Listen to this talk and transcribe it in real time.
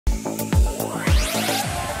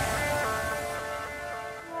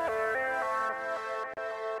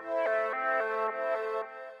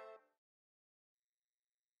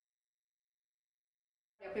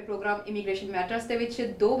अपने programme immigration matters ਦੇ ਵਿੱਚ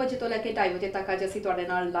 2 ਵਜੇ ਤੋਂ ਲੈ ਕੇ 2:30 ਵਜੇ ਤੱਕ ਅੱਜ ਅਸੀਂ ਤੁਹਾਡੇ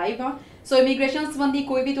ਨਾਲ ਲਾਈਵ ਹਾਂ। ਸੋ ਇਮੀਗ੍ਰੇਸ਼ਨ ਸੰਬੰਧੀ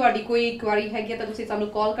ਕੋਈ ਵੀ ਤੁਹਾਡੀ ਕੋਈ ਇਨਕੁਆਇਰੀ ਹੈਗੀ ਤਾਂ ਤੁਸੀਂ ਸਾਨੂੰ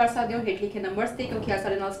ਕਾਲ ਕਰ ਸਕਦੇ ਹੋ ਹੇਠ ਲਿਖੇ ਨੰਬਰਸ ਤੇ, ਕਿਉਂਕਿ ਅੱਜ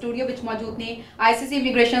ਸਾਡੇ ਨਾਲ ਸਟੂਡੀਓ ਵਿੱਚ ਮੌਜੂਦ ਨੇ ICC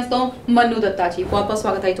ਇਮੀਗ੍ਰੇਸ਼ਨ ਤੋਂ ਮਨੂ ਦੱਤਾ ਜੀ। ਬਹੁਤ-ਬਹੁਤ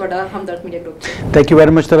ਸਵਾਗਤ ਹੈ ਤੁਹਾਡਾ ਹਮਦਰਦ ਮੀਡੀਆ ਗਰੁੱਪ 'ਚ। Thank you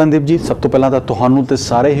very much Tarandeep ਜੀ। ਸਭ ਤੋਂ ਪਹਿਲਾਂ ਤਾਂ ਤੁਹਾਨੂੰ ਤੇ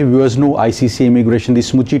ਸਾਰੇ ਹੀ ਵਿਊਅਰਸ ਨੂੰ ICC ਇਮੀਗ੍ਰੇਸ਼ਨ ਦੀ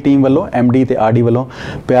ਸਮੁੱਚੀ ਟੀਮ ਵੱਲੋਂ MD ਤੇ RD ਵੱਲੋਂ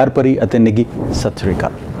ਪਿਆਰ ਭਰੀ ਅਤੇ ਨਿੱਘੀ ਸਤਿ ਸ਼੍ਰੀ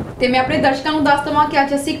ਅਕਾਲ। ਤੇ मैं अपने दर्शकों को दस दवां कि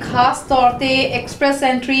अज असीं खास तौर पर एक्सप्रैस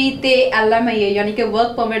एंट्री ते LMIA यानी कि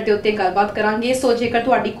वर्क परमिट के उत्ते गलबात करांगे। सो जेकर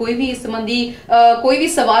तुहाडी कोई भी इस संबंधी कोई भी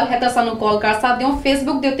सवाल है तो सानू कॉल कर सकते हो।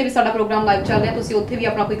 फेसबुक के उत्ते भी साडा प्रोग्राम लाइव चल रहा है, तुसीं उत्थे भी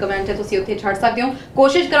अपना कोई कमेंट है तुसीं उत्थे छड्ड सकते हो।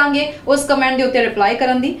 कोशिश करांगे उस कमेंट के उत्ते रिप्लाई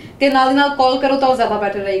करन दी ते नाल दी नाल कॉल करो तो ज़्यादा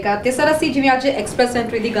बैटर रहेगा। ते सर असीं जिवें अज एक्सप्रैस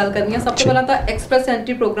एंट्री की गल करनी है, सब तो पहला तो एक्सप्रैस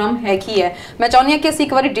एंट्री प्रोग्राम है की है। मैं चाहुंदी हां कि असीं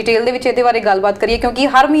एक बार डिटेल दे विच इहदे बारे गलबात करिए, क्योंकि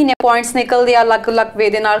हर महीने पॉइंट्स निकलदे आ अलग-अलग वे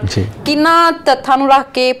दे नाल किन्ना तत्थां नूं रख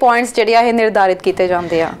के पॉइंट्स ਜਿਹੜੇ ਆ ਇਹ ਨਿਰਧਾਰਿਤ ਕੀਤੇ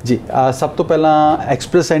ਜਾਂਦੇ ਆ ਜੀ। ਸਭ ਤੋਂ ਪਹਿਲਾਂ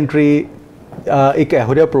ਐਕਸਪ੍ਰੈਸ ਐਂਟਰੀ ਇੱਕ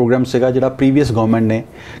ਇਹੋ ਜਿਹਾ ਪ੍ਰੋਗਰਾਮ ਸੀਗਾ ਜਿਹੜਾ ਪ੍ਰੀਵੀਅਸ ਗਵਰਨਮੈਂਟ ਨੇ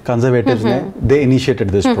ਕੰਜ਼ਰਵੇਟਿਵਸ ਨੇ ਦੇ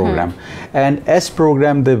ਇਨੀਸ਼ੀਏਟਡ ਦਿਸ ਪ੍ਰੋਗਰਾਮ। ਐਂਡ ਇਸ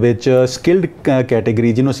ਪ੍ਰੋਗਰਾਮ ਦੇ ਵਿੱਚ ਸਕਿਲਡ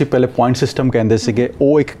ਕੈਟੇਗਰੀ ਜਿਹਨੂੰ ਅਸੀਂ ਪਹਿਲੇ ਪੁਆਇੰਟ ਸਿਸਟਮ ਕਹਿੰਦੇ ਸੀਗੇ,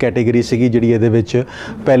 ਉਹ ਇੱਕ ਕੈਟੇਗਰੀ ਸੀਗੀ ਜਿਹੜੀ ਇਹਦੇ ਵਿੱਚ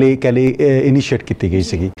ਪਹਿਲੇ ਇਨੀਸ਼ੀਏਟ ਕੀਤੀ ਗਈ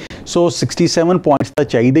ਸੀਗੀ। ਸੋ 67 ਪੁਆਇੰਟਸ ਤਾਂ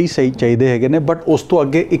ਚਾਹੀਦੇ ਹੀ ਸਹੀ ਚਾਹੀਦੇ ਹੈਗੇ ਨੇ, ਬਟ ਉਸ ਤੋਂ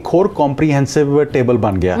ਅੱਗੇ ਇੱਕ ਹੋਰ ਕੰਪਰੀਹੈਂਸਿਵ ਟੇਬਲ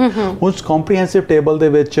ਬਣ ਗਿਆ। ਉਸ ਕੰਪਰੀਹੈਂਸਿਵ ਟੇਬਲ ਦੇ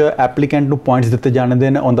ਵਿੱਚ ਐਪਲੀਕੈਂਟ ਨੂੰ ਪੁਆਇੰਟਸ ਦਿੱਤੇ ਜਾਣਦੇ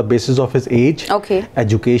ਨੇ on the basis of his age,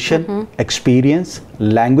 education, experience,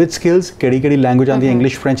 language skills, ਕਿਹੜੀ ਲੈਂਗੁਏਜ ਆਉਂਦੀ ਹੈ,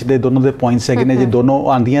 ਇੰਗਲਿਸ਼ ਫ੍ਰੈਂਚ ਦੇ ਦੋਨੋਂ ਦੇ ਪੁਆਇੰਟਸ ਹੈਗੇ ਨੇ। ਜੇ ਦੋਨੋਂ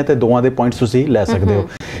ਆਉਂਦੀਆਂ ਤੇ ਦੋਵਾਂ ਦੇ ਪੁਆਇੰਟਸ ਤੁਸੀਂ ਲੈ ਸਕਦੇ ਹੋ।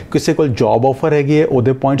 ਕਿਸੇ ਕੋਲ ਜੌਬ ਆਫਰ ਹੈਗੀ ਹੈ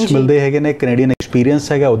ਉਹਦੇ ਪੁਆਇੰਟਸ ਮਿਲਦੇ ਹੈਗੇ ਨੇ, ਕੈਨੇਡੀਅਨ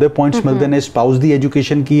ਐਕਸਪੀਰੀਅੰਸ ਹੈਗਾ ਉਹਦੇ ਪੁਆਇੰਟਸ ਮਿਲਦੇ ਨੇ, ਸਪਾਊਸ ਦੀ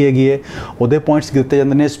ਐਜੂਕੇਸ਼ਨ ਕੀ ਹੈਗੀ ਹੈ ਉਹਦੇ ਪੁਆਇੰਟਸ ਦਿੱਤੇ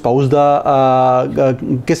ਜਾਂਦੇ ਨੇ, ਸਪਾਊਸ ਦਾ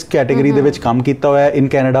ਕਿਸ ਕੈਟੇਗਰੀ ਦੇ ਵਿੱਚ ਕੰਮ ਕੀਤਾ ਹੋਇਆ ਇਨ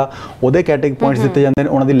ਕੈਨੇਡਾ ਉਹਦੇ ਪੁਆਇੰਟਸ ਦਿੱਤੇ ਜਾਂਦੇ ਨੇ,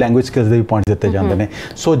 ਉਹਨਾਂ ਦੀ ਲੈਂਗੁਏਜ ਸਕਿੱਲਸ ਦੇ ਵੀ ਪੁਆਇੰਟਸ ਦਿੱਤੇ ਜਾਂਦੇ ਨੇ।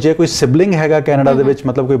 ਸੋ ਜੇ ਕੋਈ ਸਿਬਲਿੰਗ ਹੈਗਾ ਕੈਨੇਡਾ ਦੇ ਵਿੱਚ,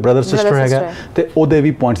 ਮਤਲਬ ਕੋਈ ਬ੍ਰਦਰ ਸਿਸਟਰ ਹੈਗਾ ਤੇ ਉਹਦੇ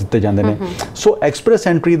ਵੀ ਪੁਆਇੰਟਸ ਦਿੱਤੇ ਜਾਂਦੇ ਨੇ। ਸੋ ਐਕਸਪ੍ਰੈਸ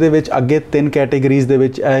ਐਂਟਰੀ ਦੇ ਵਿੱਚ ਅੱਗੇ 3 ਕੈਟੇਗਰੀਜ਼ ਦੇ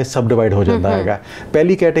ਵਿੱਚ ਇਹ ਸਬ ਡਿਵਾਈਡ ਹੋ ਜਾਂਦਾ ਹੈਗਾ।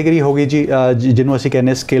 ਪਹਿਲੀ ਕੈਟੇਗਰੀ ਹੋ ਗਈ ਜੀ ਜਿਹਨੂੰ ਅਸੀਂ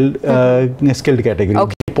ਕਹਿੰਦੇ ਸਕਿਲਡ ਕੈਟੇਗਰੀ,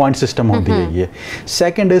 ਪੁਆਇੰਟ ਸਿਸਟਮ ਹੁੰਦੀ ਹੈਗੀ ਹੈ।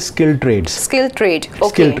 Second is skill trades.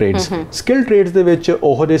 Skill trades ਦੇ ਵਿੱਚ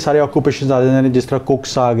ਉਹੋ ਜਿਹੇ ਸਾਰੇ ਆਕੂਪੇਸ਼ਨਸ ਆ ਜਾਂਦੇ ਨੇ ਜਿਸ ਤਰ੍ਹਾਂ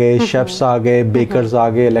ਕੁਕਸ ਆ ਗਏ, ਸ਼ੈਫਸ ਆ ਗਏ, ਬੇਕਰਸ ਆ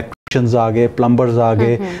ਗਏ, ਇਲੈਕਟ੍ਰੀਸ਼ੀਅਨਸ ਆ ਗਏ, ਪਲੰਬਰਸ ਆ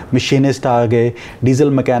ਗਏ, ਮਸ਼ੀਨਿਸਟ ਆ ਗਏ,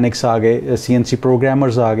 ਡੀਜ਼ਲ ਮਕੈਨਿਕਸ ਆ ਗਏ, CNC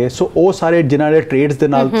ਪ੍ਰੋਗਰਾਮਰਸ ਆ ਗਏ। ਸੋ ਉਹ ਸਾਰੇ ਜਿਨ੍ਹਾਂ ਦੇ ਟ੍ਰੇਡਸ ਦੇ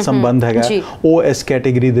ਨਾਲ ਸੰਬੰਧ ਹੈਗਾ ਉਹ ਇਸ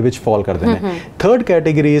ਕੈਟੇਗਰੀ ਦੇ ਵਿੱਚ ਫਾਲ ਕਰਦੇ ਨੇ। Third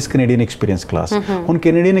category is Canadian experience class. ਹੁਣ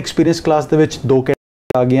ਕੈਨੇਡੀਅਨ ਐਕਸਪੀਰੀਅੰਸ ਕਲਾਸ ਦੇ ਵਿੱਚ 2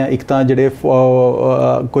 ਆ ਗਈਆਂ। ਇੱਕ ਤਾਂ ਜਿਹੜੇ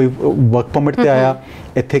ਕੋਈ ਵਰਕ ਪਰਮਿਟ ਤੇ ਆਇਆ,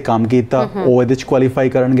 ਇੱਥੇ ਕੰਮ ਕੀਤਾ, ਉਹ ਇਹਦੇ 'ਚ ਕੁਆਲੀਫਾਈ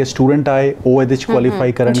ਕਰਨਗੇ। ਸਟੂਡੈਂਟ ਆਏ ਉਹ ਇਹਦੇ 'ਚ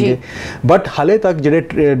ਕੁਆਲੀਫਾਈ ਕਰਨਗੇ। ਬਟ ਹਾਲੇ ਤੱਕ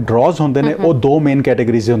ਜਿਹੜੇ ਡਰਾਜ਼ ਹੁੰਦੇ ਨੇ ਉਹ 2 ਮੇਨ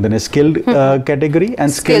ਕੈਟੇਗਰੀਜ਼ ਹੁੰਦੇ ਨੇ, skilled category and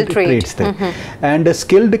skilled trades ਤੇ। ਐਂਡ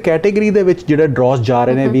ਸਕਿਲਡ ਕੈਟੇਗਰੀ ਦੇ ਵਿੱਚ ਜਿਹੜੇ ਡਰਾਜ਼ ਜਾ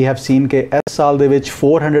ਰਹੇ ਨੇ, ਵੀ ਹੈਵ ਸੀਨ ਕਿ ਇਸ ਸਾਲ ਦੇ ਵਿੱਚ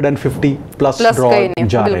 450 ਪਲੱਸ ਡਰਾਅ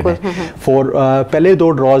ਜਾ ਰਹੇ ਨੇ। ਪਹਿਲੇ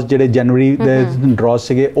 2 ਡਰਾਜ਼ ਜਿਹੜੇ ਜਨਵਰੀ ਦੇ ਡਰਾਜ਼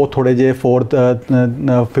ਸੀਗੇ ਉਹ ਥੋੜੇ ਜਿਹੇ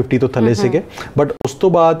 450 ਤੋਂ ਥੱਲੇ ਸੀਗੇ, ਬਟ ਉਸ ਤੋਂ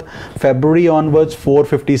ਬਾਅਦ ਫੈਬਰੂਰੀ ਔਨਵਰਡਸ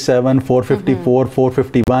 457, 454,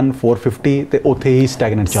 451, 450 ਤੇ ਉੱਥੇ ਹੀ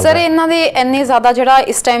ਸਟੈਗਨੈਂਟ ਚੱਲ ਰਿਹਾ। ਸਰ ਇਹਨਾਂ ਦੇ ਇੰਨੇ ਜ਼ਿਆਦਾ ਜਿਹੜਾ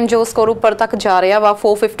ਇਸ ਟਾਈਮ ਜੋ ਸਕੋਰ ਉੱਪਰ ਤੱਕ ਜਾ ਰਿਹਾ ਵਾ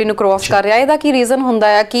 450 ਨੂੰ ਕ੍ਰੋਸ ਕਰ ਰਿਹਾ, ਇਹਦਾ ਕੀ ਰੀਜ਼ਨ ਹੁੰਦਾ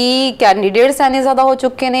ਹੈ ਕਿ ਕੈਂਡੀਡੇਟਸ ਇੰਨੇ ਜ਼ਿਆਦਾ ਹੋ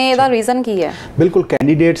ਚੁੱਕੇ ਨੇ? ਇਹਦਾ ਰੀਜ਼ਨ ਕੀ ਹੈ? ਬਿਲਕੁਲ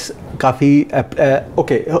ਕੈਂਡੀਡੇਟਸ ਕਾਫੀ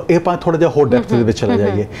ਓਕੇ, ਇਹ ਆਪਾਂ ਥੋੜਾ ਜਿਹਾ ਹੋਰ ਡੈਪਥ ਦੇ ਵਿੱਚ ਚਲਾ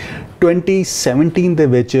ਜਾਈਏ। 2017 ਦੇ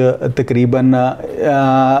ਵਿੱਚ ਤਕਰੀਬਨ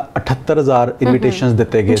 78,000 ਇਨਵੀਟੇਸ਼ਨਸ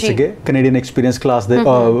ਦਿੱਤੇ ਗਏ ਸੀਗੇ ਕੈਨੇਡੀਅਨ ਐਕਸਪੀਰੀਅੰਸ ਕਲਾਸ ਦੇ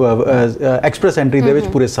ਐਕਸਪ੍ਰੈਸ ਐਂਟਰੀ ਦੇ ਵਿੱਚ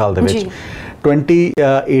ਪੂਰੇ ਸਾਲ ਦੇ ਵਿੱਚ।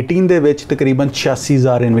 2018 ਦੇ ਵਿੱਚ ਤਕਰੀਬਨ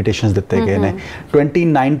 86,000 ਇਨਵੀਟੇਸ਼ਨਸ ਦਿੱਤੇ ਗਏ ਨੇ।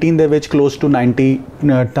 2019 ਦੇ ਵਿੱਚ ਕਲੋਜ਼ ਟੂ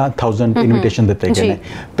 90,000 ਇਨਵੀਟੇਸ਼ਨ ਦਿੱਤੇ ਗਏ ਨੇ।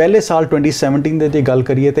 ਪਹਿਲੇ ਸਾਲ 2017 ਦੇ ਜੇ ਗੱਲ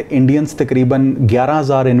ਕਰੀਏ ਤੇ ਇੰਡੀਅਨਸ ਤਕਰੀਬਨ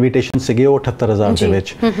 11,000 ਇਨਵੀਟੇਸ਼ਨ ਸੀਗੇ ਉਹ 78,000 ਦੇ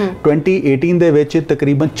ਵਿੱਚ। 2018 ਦੇ ਵਿੱਚ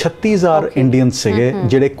ਤਕਰੀਬਨ 36,000 ਇੰਡੀਅਨਸ ਸੀਗੇ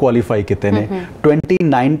ਜਿਹੜੇ ਕੁਆਲੀਫਾਈ ਕੀਤੇ ਨੇ।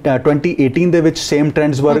 2018 ਦੇ ਵਿੱਚ ਸੇਮ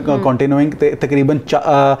ਟ੍ਰੈਂਡਸ ਵਰ ਕੰਟੀਨਿਊਇੰਗ ਤੇ ਤਕਰੀਬਨ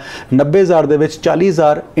 90,000 ਦੇ ਵਿੱਚ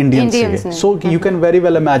 40,000 ਇੰਡੀਅਨਸ ਸੀਗੇ। So you can very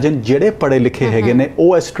well imagine ਜਿਹੜੇ ਪੜ੍ਹੇ ਲਿਖੇ ਹੈਗੇ ਨੇ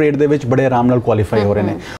ਉਹ ਇਸ ਟ੍ਰੇਡ ਦੇ ਵਿੱਚ ਬੜੇ ਆਰਾਮ ਨਾਲ ਕੁਆਲੀਫਾਈ ਹੋ ਰਹੇ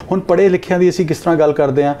ਨੇ। ਹੁਣ ਪੜ੍ਹੇ ਲਿਖਿਆਂ ਦੀ ਅਸੀਂ ਕਿਸ ਤਰ੍ਹਾਂ ਗੱਲ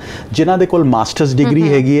ਕਰਦੇ ਹਾਂ? ਜਿਨ੍ਹਾਂ ਦੇ ਕੋਲ ਮਾਸਟਰਸ ਡਿਗਰੀ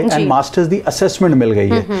ਹੈਗੀ ਹੈ ਐਂਡ ਮਾਸਟਰਸ ਦੀ ਅਸੈਸਮੈਂਟ ਮਿਲ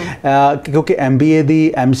ਗਈ ਹੈ, ਕਿਉਂਕਿ MBA ਦੀ,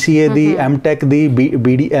 MCA ਦੀ, MTech ਦੀ,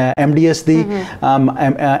 MDS ਦੀ,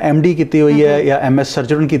 MD ਕੀਤੀ ਹੋਈ ਹੈ ਜਾਂ MS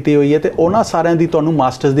ਸਰਜਨ ਕੀਤੀ ਹੋਈ ਹੈ ਤੇ ਉਹਨਾਂ ਸਾਰਿਆਂ ਦੀ ਤੁਹਾਨੂੰ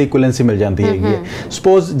ਮਾਸਟਰਸ ਦੀ ਇਕੁਇਵਲੈਂਸੀ ਮਿਲ ਜਾਂਦੀ ਹੈਗੀ ਹੈ।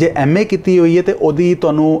 ਸਪੋਜ਼ ਜੇ MA ਕੀਤੀ ਹੋਈ ਹੈ ਤੇ ਉਹਦੀ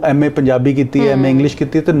ਤੁਹਾਨੂੰ MA ਪੰਜਾਬੀ ਕੀਤੀ ਹੈ, MA ਇੰਗਲਿਸ਼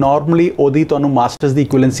ਕੀਤੀ ਹੈ ਤੇ ਨਾਰਮਲੀ ਉਹਦੀ ਤੁਹਾਨੂੰ ਮਾਸਟਰਸ ਦੀ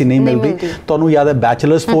ਇਕੁਇਵਲੈਂਸੀ ਨਹੀਂ ਮਿਲਦੀ, ਤੁਹਾਨੂੰ ਜਾਂ ਤਾਂ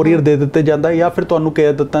ਬੈਚਲਰਸ 4 ਈਅਰ ਦੇ ਦਿੱਤੇ ਜਾਂਦਾ ਜਾਂ ਫਿਰ ਤੁਹਾਨੂੰ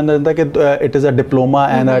ਕਹਿ ਦਿੱਤਾ ਜਾਂਦਾ ਕਿ it is a diploma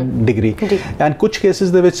and a degree and कुछ केसेस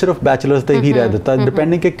दे विच सिर्फ बैचलर्स ते ही रह दिता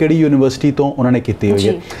डिपेंडिंग कि किहड़ी यूनिवर्सिटी तो उन्होंने कीती हुई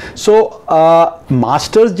है सो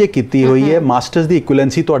मास्टर्स जे कीती हुई है मास्टर्स दी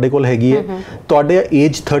इक्विवेलेंसी तुहाडे कोल हैगी है तुहाडे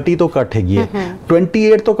एज 30 तो घट हैगी है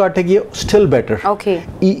 28 तो घट हैगी है स्टिल बेटर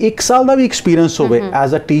एक साल दा भी एक्सपीरियंस होवे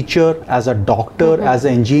as a teacher as a doctor as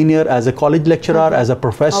a engineer as a college lecturer as a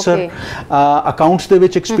professor accounts they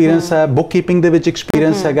which experience है बुक कीपिंग दे विच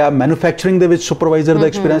एक्सपीरियंस हैगा मैन्युफैक्चरिंग दे विच सुपरवाइजर दा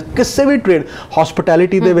एक्सपीरियंस किसी भी ट्रेड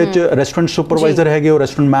हॉस्पिटैलिटी दे विच रेस्टोरेंट सुपरवाइजर हैगे हो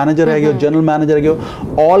restaurant manager हैगे हो general manager हैगे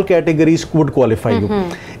हो all categories would qualify you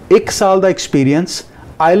एक साल दा एक्सपीरियंस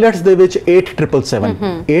IELTS ਦੇ ਵਿੱਚ 8777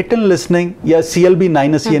 8 in listening ਜਾਂ CLB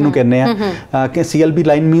 9 ਅਸੀਂ ਇਹਨੂੰ ਕਹਿੰਦੇ ਆ ਕਿ CLB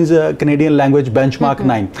 9 means Canadian language benchmark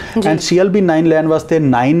 9 and CLB 9 ਲੈਣ ਵਾਸਤੇ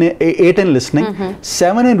 8 in listening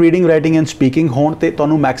 7 in reading writing and speaking ਹੋਣ ਤੇ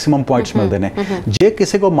ਤੁਹਾਨੂੰ ਮੈਕਸਿਮਮ ਪੁਆਇੰਟਸ ਮਿਲਦੇ ਨੇ ਜੇ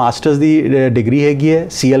ਕਿਸੇ ਕੋ ਮਾਸਟਰਸ ਦੀ ਡਿਗਰੀ ਹੈਗੀ ਹੈ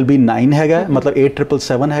CLB 9 ਹੈਗਾ ਮਤਲਬ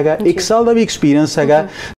 8777 ਹੈਗਾ 1 ਸਾਲ ਦਾ ਵੀ ਐਕਸਪੀਰੀਅੰਸ ਹੈਗਾ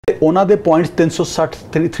ਤੇ ਉਹਨਾਂ ਦੇ ਪੁਆਇੰਟਸ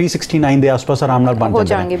 360 369 ਦੇ ਆਸ-ਪਾਸ ਆਰਾਮ ਨਾਲ ਬਣ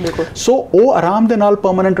ਜਾਂਦੇ ਨੇ ਸੋ ਉਹ ਆਰਾਮ ਦੇ ਨਾਲ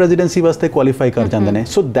ਪਰਮਨੈਂਟ ਰੈਜ਼ੀਡੈਂਸੀ ਵਾਸਤੇ ਕੁਆਲੀਫਾਈ ਕਰ ਜਾਂਦੇ ਨੇ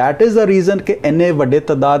so that is the reason कि इन्ने वड्डे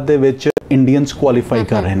तादाद दे विच इंडियंस क्वालीफाई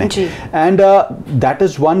कर रहे हैं and that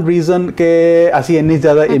is one reason कि असी इन्नी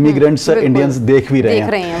ज़्यादा इमिग्रेंट्स इंडियंस देख भी रहे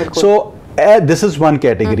हैं so this is one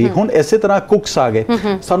category ਹੁਣ ਇਸੇ ਤਰ੍ਹਾਂ ਕੁਕਸ ਆ ਗਏ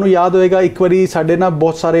ਸਾਨੂੰ ਯਾਦ ਹੋਏਗਾ ਇੱਕ ਵਾਰੀ ਸਾਡੇ ਨਾਲ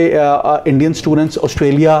ਬਹੁਤ ਸਾਰੇ ਇੰਡੀਅਨ ਸਟੂਡੈਂਟਸ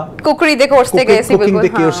ਆਸਟ੍ਰੇਲੀਆ ਕੁਕਰੀ ਦੇ ਕੋਰਸ ਤੇ ਗਏ ਸੀ ਬਿਲਕੁਲ ਕੁਕਿੰਗ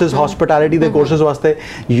ਦੇ ਕੋਰਸਸ ਹਸਪਿਟੈਲਿਟੀ ਦੇ ਕੋਰਸਸ ਵਾਸਤੇ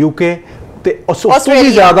UK ਤੇ ਉਸ ਤੋਂ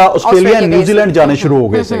ਵੀ ਜ਼ਿਆਦਾ ਆਸਟ੍ਰੇਲੀਆ ਨਿਊਜ਼ੀਲੈਂਡ ਜਾਣੇ ਸ਼ੁਰੂ ਹੋ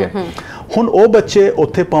ਗਏ ਸੀਗੇ ਹੁਣ ਉਹ ਬੱਚੇ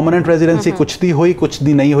ਉੱਥੇ ਪਰਮਨੈਂਟ ਰੈਜ਼ੀਡੈਂਸੀ ਕੁਛ ਦੀ ਹੋਈ ਕੁਛ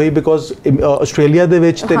ਦੀ ਨਹੀਂ ਹੋਈ ਬਿਕੋਜ਼ ਆਸਟ੍ਰੇਲੀਆ ਦੇ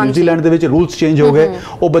ਵਿੱਚ ਤੇ ਨਿਊਜ਼ੀਲੈਂਡ ਦੇ ਵਿੱਚ ਰੂਲਸ ਚੇਂਜ ਹੋ ਗਏ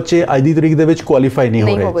ਉਹ ਬੱਚੇ ਅੱਜ ਦੀ ਤਰੀਕ ਦੇ ਵਿੱਚ ਕੁਆਲੀਫਾਈ ਨਹੀਂ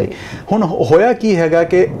ਹੋ ਰਹੇ ਸੀ ਹੁਣ ਹੋਇਆ ਕੀ ਹੈਗਾ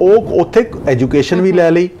ਕਿ ਉਹ ਉੱਥੇ ਐਜੂਕੇਸ਼ਨ ਵੀ ਲੈ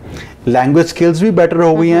ਲਈ लैंग्वेज स्किल्स भी बैटर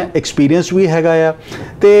हो गई हैं एक्सपीरियंस भी हैगा आ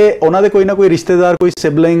ते उन्होंने कोई ना कोई रिश्तेदार कोई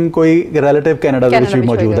सिबलिंग कोई रिलेटिव कैनेडा दे विच भी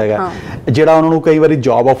मौजूद हैगा ਜਿਹੜਾ ਉਹਨਾਂ ਨੂੰ ਕਈ ਵਾਰੀ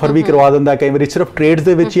ਜੌਬ ਆਫਰ ਵੀ ਕਰਵਾ ਦਿੰਦਾ ਕਈ ਵਾਰੀ ਸਿਰਫ ਟ੍ਰੇਡਸ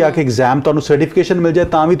ਦੇ ਵਿੱਚ ਹੀ ਆ ਕੇ ਐਗਜ਼ਾਮ ਤੁਹਾਨੂੰ ਸਰਟੀਫਿਕੇਸ਼ਨ ਮਿਲ ਜਾਏ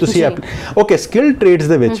ਤਾਂ ਵੀ ਤੁਸੀਂ ਓਕੇ ਸਕਿੱਲ ਟ੍ਰੇਡਸ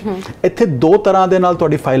ਦੇ ਵਿੱਚ ਇੱਥੇ ਦੋ ਤਰ੍ਹਾਂ ਦੇ ਨਾਲ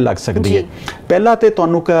ਤੁਹਾਡੀ ਫਾਈਲ ਲੱਗ ਸਕਦੀ ਹੈ ਪਹਿਲਾ ਤੇ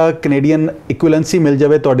ਤੁਹਾਨੂੰ ਕੈਨੇਡੀਅਨ ਇਕੁਇਵਲੈਂਸੀ ਮਿਲ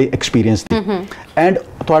ਜਾਵੇ ਤੁਹਾਡੀ ਐਕਸਪੀਰੀਅੰਸ ਦੀ ਐਂਡ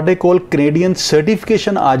ਤੁਹਾਡੇ ਕੋਲ ਕੈਨੇਡੀਅਨ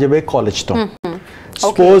ਸਰਟੀਫਿਕੇਸ਼ਨ ਆ ਜਾਵੇ ਕਾਲਜ ਤੋਂ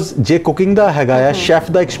सपोज जे कुकिंग का हैगा है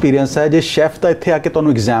शैफ का एक्सपीरियंस है जे शैफ का इत्थे आके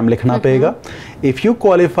तुहानू एग्जाम लिखना पेगा इफ यू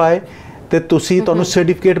क्वालीफाई ਤੇ ਤੁਸੀਂ ਤੁਹਾਨੂੰ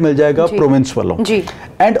ਸਰਟੀਫਿਕੇਟ ਮਿਲ ਜਾਏਗਾ ਪ੍ਰੋਵਿੰਸ ਵੱਲੋਂ ਜੀ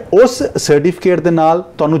ਐਂਡ ਉਸ ਸਰਟੀਫਿਕੇਟ ਦੇ ਨਾਲ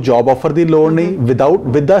ਤੁਹਾਨੂੰ ਜੌਬ ਆਫਰ ਦੀ ਲੋੜ ਨਹੀਂ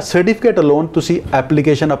ਵਿਦ ਦਾ ਸਰਟੀਫਿਕੇਟ ਅਲੋਨ ਤੁਸੀਂ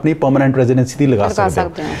ਐਪਲੀਕੇਸ਼ਨ ਆਪਣੀ ਪਰਮਨੈਂਟ ਰੈਜ਼ੀਡੈਂਸੀ ਦੀ ਲਗਾ ਸਕਦੇ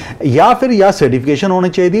ਹੋ ਜਾਂ ਫਿਰ ਜਾਂ ਸਰਟੀਫਿਕੇਸ਼ਨ ਹੋਣੀ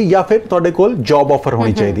ਚਾਹੀਦੀ ਹੈ ਜਾਂ ਫਿਰ ਤੁਹਾਡੇ ਕੋਲ ਜੌਬ ਆਫਰ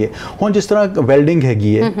ਹੋਣੀ ਚਾਹੀਦੀ ਹੈ ਹੁਣ ਜਿਸ ਤਰ੍ਹਾਂ ਵੈਲਡਿੰਗ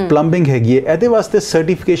ਹੈਗੀ ਹੈ ਪਲੰਬਿੰਗ ਹੈਗੀ ਹੈ ਇਹਦੇ ਵਾਸਤੇ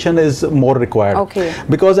certification is more required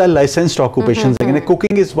because ਆ ਲਾਇਸੈਂਸਡ ਆਕੂਪੇਸ਼ਨਸ ਹੈਗੇ ਨੇ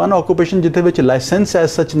ਕੁਕਿੰਗ ਇਜ਼ ਵਨ ਆਕੂਪੇਸ਼ਨ ਜਿੱਥੇ ਵਿੱਚ ਲਾਇਸੈਂਸ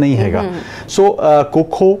ਐਸ ਸੱਚ ਨਹੀਂ ਹੈਗਾ ਸੋ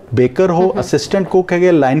ਕੁਕ ਹੋ ਬੇਕਰ ਹੋ ਅਸਿਸਟੈਂਟ ਕੁਕ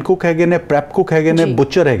ਹੈਗੇ ਲਾਈਨ ਕੁਕ ਹੈਗੇ ਨੇ ਪ੍ਰੈਪ ਕੁਕ ਹੈਗੇ ਨੇ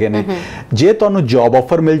ਬੁਚਰ ਹੈਗੇ ਨੇ ਜੇ ਤੁਹਾਨੂੰ ਜੌਬ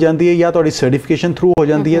ਆਫਰ ਮਿਲ ਜਾਂਦੀ ਹੈ ਜਾਂ ਤੁਹਾਡੀ ਸਰਟੀਫਿਕੇਸ਼ਨ ਥਰੂ ਹੋ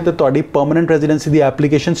ਜਾਂਦੀ ਹੈ ਤੇ ਤੁਹਾਡੀ ਪਰਮਨੈਂਟ ਰੈਜ਼ੀਡੈਂਸੀ ਦੀ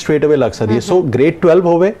ਐਪਲੀਕੇਸ਼ਨ ਸਟ੍ਰੇਟ ਅਵੇ ਲੱਗ ਸਕਦੀ ਹੈ ਸੋ ਗ੍ਰੇਡ 12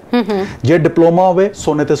 ਹੋਵੇ ਜੇ ਡਿਪਲੋਮਾ ਹੋਵੇ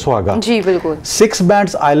ਸੋਨੇ ਤੇ ਸੁਹਾਗਾ ਜੀ ਬਿਲਕੁਲ 6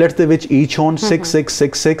 ਬੈਂਡਸ ਆਈਲੈਟਸ ਦੇ ਵਿੱਚ ਈਚ ਹੋਣ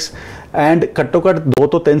 6666 ਐਂਡ ਘੱਟੋ ਘੱਟ 2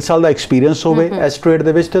 ਤੋਂ 3 ਸਾਲ ਦਾ ਐਕਸਪੀਰੀਅੰਸ ਹੋਵੇ ਇਸ ਟ੍ਰੇਡ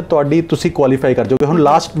ਦੇ ਵਿੱਚ ਤੇ ਤੁਹਾਡੀ ਤੁਸੀਂ ਕੁਆਲੀਫਾਈ ਕਰ ਜਾਓਗੇ ਹੁਣ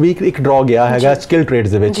ਲਾਸਟ ਵੀਕ ਇੱਕ ਡਰਾ ਗਿਆ ਹੈਗਾ ਸਕਿੱਲ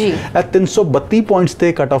ਟ੍ਰੇਡਸ ਦੇ ਵਿੱਚ ਇਹ 332 ਪੁਆਇੰਟਸ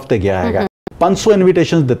ਤੇ ਕੱਟ ਆਫ ਤੇ ਗਿਆ ਹੈਗਾ 500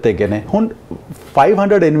 ਇਨਵੀਟੇਸ਼ਨਸ ਦਿੱਤੇ ਗਏ ਨੇ ਹੁਣ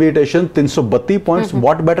 500 invitation 332 points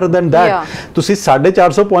what better than that ਤੁਸੀਂ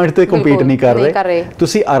 450 ਪੁਆਇੰਟ ਤੇ ਕੰਪੀਟ ਨਹੀਂ ਕਰ ਰਹੇ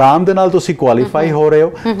ਤੁਸੀਂ ਆਰਾਮ ਦੇ ਨਾਲ ਤੁਸੀਂ ਕੁਆਲੀਫਾਈ ਹੋ ਰਹੇ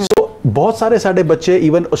ਹੋ ਸੋ ਬਹੁਤ ਸਾਰੇ ਸਾਡੇ ਬੱਚੇ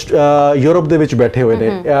ਈਵਨ ਯੂਰਪ ਦੇ ਵਿੱਚ ਬੈਠੇ ਹੋਏ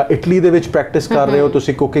ਨੇ ਇਟਲੀ ਦੇ ਵਿੱਚ ਪ੍ਰੈਕਟਿਸ ਕਰ ਰਹੇ ਹੋ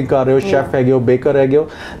ਤੁਸੀਂ ਕੁਕਿੰਗ ਕਰ ਰਹੇ ਹੋ ਸ਼ੈਫ ਹੈਗੇ ਹੋ ਬੇਕਰ ਹੈਗੇ ਹੋ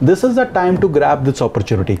this is the time to grab this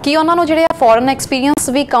opportunity ਕੀ ਉਹਨਾਂ ਨੂੰ ਜਿਹੜੇ ਫੋਰਨ ਐਕਸਪੀਰੀਅੰਸ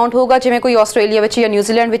ਵੀ ਕਾਊਂਟ ਹੋਗਾ ਜਿਵੇਂ ਕੋਈ ਆਸਟ੍ਰੇਲੀਆ ਵਿੱਚ ਜਾਂ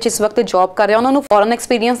ਨਿਊਜ਼ੀਲੈਂਡ ਵਿੱਚ ਇਸ ਵਕਤ ਜੌਬ ਕਰ ਰਿਹਾ ਉਹਨਾਂ ਨੂੰ ਫੋਰਨ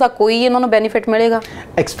ਐਕਸਪੀਰੀਅੰਸ ਦਾ ਕੋਈ ਇਹਨਾਂ ਨੂੰ ਬੈਨੀਫਿਟ ਮਿਲੇਗਾ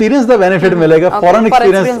ਐਕਸਪੀਰੀਅੰਸ ਦਾ ਬੈਨੀਫਿਟ ਮਿਲੇਗਾ ਫੋਰਨ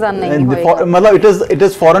ਐਕਸਪੀਰੀਅੰਸ ਮਤਲਬ it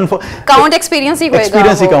is foreign count experience ਹੀ ਹੋਏਗਾ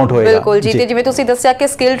ਐਕਸਪੀਰੀਅੰਸ ਹੀ ਕਾਊਂਟ ਹੋਏਗਾ ਬਿਲਕੁਲ ਜੀ ਤੇ ਜਿਵੇਂ ਤੁਸੀਂ ਦੱਸਿਆ ਕਿ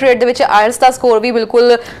ਸਕਿੱਲ ਟ੍ਰੇਡ ਦੇ ਵਿੱਚ ਆਇਲਟਸ ਦਾ ਸਕੋਰ ਵੀ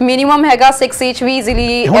ਬਿਲਕੁਲ ਮਿਨੀਮਮ ਹੈਗਾ 6 each ਵੀ ਈਜ਼ੀਲੀ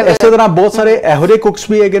ਤਰ੍ਹਾਂ ਬਹੁਤ ਸਾਰੇ ਇਹੋ ਜਿਹੇ ਕੁਕਸ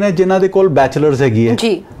ਵੀ ਹੈਗੇ ਨੇ ਜਿਨ੍ਹਾਂ ਦੇ ਕੋਲ ਬੈਚਲਰਸ ਹੈਗੀ ਹੈ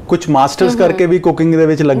ਜੀ ਕੁਝ ਮਾਸਟਰਸ ਕਰਕੇ ਵੀ ਕੁਕਿੰਗ ਦੇ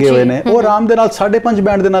ਵਿੱਚ ਲੱਗੇ ਹੋਏ ਨੇ ਉਹ ਆਰਾਮ ਦੇ ਨਾਲ 5.5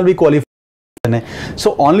 ਬੈਂਡ ਦੇ ਨਾਲ ਵੀ ਕੁਆਲੀਫਾਈ ਨੇ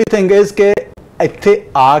ਸੋ ਓਨਲੀ ਥਿੰਗ ਇਜ਼ ਕਿ ਇੱਥੇ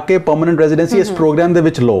ਆ ਕੇ ਪਰਮਨੈਂਟ ਰੈਜ਼ੀਡੈਂਸੀ ਇਸ ਪ੍ਰੋਗਰਾਮ ਦੇ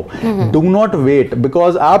ਵਿੱਚ ਲਓ ਡੂ ਨਾਟ ਵੇਟ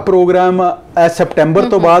ਬਿਕੋਜ਼ ਆਹ ਪ੍ਰੋਗਰਾਮ ਸੈਪਟੈਂਬਰ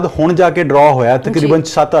ਤੋਂ ਬਾਅਦ ਹੁਣ ਜਾ ਕੇ ਡਰਾ ਹੋਇਆ ਤਕਰੀਬਨ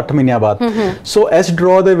 7-8 ਮਹੀਨਿਆਂ ਬਾਅਦ ਸੋ ਇਸ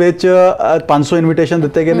ਡਰਾ ਦੇ ਵਿੱਚ 500 ਇਨਵੀਟੇਸ਼ਨ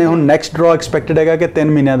ਦਿੱਤੇ ਗਏ ਨੇ ਹੁਣ ਨੈਕਸਟ ਡਰਾ ਐਕਸਪੈਕਟਡ ਹੈਗਾ ਕਿ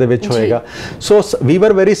 3 ਮਹੀਨਿਆਂ ਦੇ ਵਿੱਚ ਹੋਏਗਾ ਸੋ ਵੀ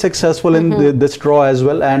ਵਰ ਵੈਰੀ ਸਕਸੈਸਫੁਲ ਇਨ ਦਿਸ ਡਰਾ as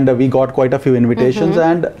well and we got quite a ਫਿਊ ਇਨਵੀਟੇਸ਼ਨਸ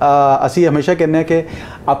and ਅਸੀਂ ਹਮੇਸ਼ਾ ਕਹਿੰਦੇ ਹਾਂ ਕਿ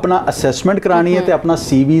ਆਪਣਾ ਅਸੈਸਮੈਂਟ ਕਰਾਣੀ ਹੈ ਤੇ ਆਪਣਾ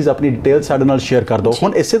ਸੀਵੀਜ਼ ਆਪਣੀ ਡਿਟੇਲ ਸਾਡੇ ਨਾਲ ਸ਼ੇਅਰ ਕਰ ਦਿਓ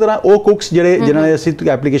ਹੁਣ ਇਸੇ ਤਰ੍ਹਾਂ ਉਹ ਕੁਕਸ ਜਿਹੜੇ ਜਿਨ੍ਹਾਂ ਨੇ ਅਸੀਂ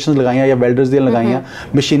ਐਪਲੀਕੇਸ਼ਨਸ ਲਗਾਈਆਂ ਜਾਂ ਵੈਲਡਰਸ ਦੀਆਂ ਲਗਾਈਆਂ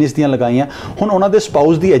ਮਸ਼ੀਨਿਸਟ ਦੀਆਂ ਲਗਾਈਆਂ ਹੁਣ ਉਹਨਾਂ ਦੇ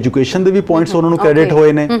ਸਪਾਊਸ ਦੀ ਐਜੂਕੇਸ਼ਨ ਦੇ ਵੀ ਪੁਆਇੰਟਸ ਉਹਨਾਂ ਨੂੰ ਕ੍ਰੈਡਿਟ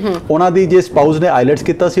ਹੋਏ ਨੇ ਉਹਨਾਂ ਦੀ ਜੇ जे स्पाउस ने आईलेट्स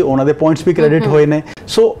कीता सी उन्हां दे पॉइंट्स भी क्रेडिट होए ने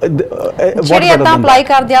सो ਜਿਹੜੇ ਇਦਾਂ ਅਪਲਾਈ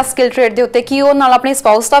ਕਰਦੇ ਆ ਸਕਿਲ ਟ੍ਰੇਡ ਦੇ ਉੱਤੇ ਕਿ ਉਹ ਨਾਲ ਆਪਣੇ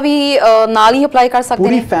ਸਪਾਊਸ ਦਾ ਵੀ ਨਾਲ ਹੀ ਅਪਲਾਈ ਕਰ ਸਕਦੇ ਨੇ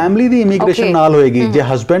ਪੂਰੀ ਫੈਮਿਲੀ ਦੀ ਇਮੀਗ੍ਰੇਸ਼ਨ ਨਾਲ ਹੋਏਗੀ ਜੇ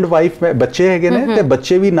ਹਸਬੈਂਡ ਵਾਈਫ ਬੱਚੇ ਹੈਗੇ ਨੇ ਤੇ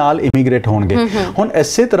ਬੱਚੇ ਵੀ ਨਾਲ ਇਮੀਗ੍ਰੇਟ ਹੋਣਗੇ ਹੁਣ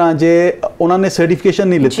ਇਸੇ ਤਰ੍ਹਾਂ ਜੇ ਉਹਨਾਂ ਨੇ ਸਰਟੀਫਿਕੇਸ਼ਨ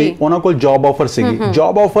ਨਹੀਂ ਲਿੱਤੀ ਉਹਨਾਂ ਕੋਲ ਜੌਬ ਆਫਰ ਸੀਗੀ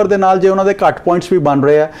ਜੌਬ ਆਫਰ ਦੇ ਨਾਲ ਜੇ ਉਹਨਾਂ ਦੇ ਘੱਟ ਪੁਆਇੰਟਸ ਵੀ ਬਣ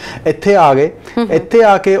ਰਹੇ ਆ ਇੱਥੇ ਆ ਗਏ ਇੱਥੇ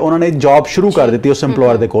ਆ ਕੇ ਉਹਨਾਂ ਨੇ ਜੌਬ ਸ਼ੁਰੂ ਕਰ ਦਿੱਤੀ ਉਸ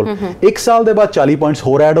EMPLOYER ਦੇ ਕੋਲ 1 ਸਾਲ ਦੇ ਬਾਅਦ 40 ਪੁਆਇੰਟਸ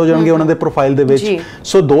ਹੋਰ ਐਡ ਹੋ ਜਾਣਗੇ ਉਹਨਾਂ ਦੇ ਪ੍ਰੋਫਾਈਲ ਦੇ ਵਿੱਚ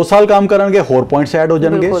ਸੋ 2 ਸਾਲ ਕੰਮ ਕਰਨਗੇ ਹੋਰ ਪੁਆਇੰਟਸ ਐਡ ਹੋ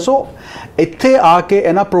ਜਾਣਗੇ ਸੋ ਇੱਥੇ ਆ ਕੇ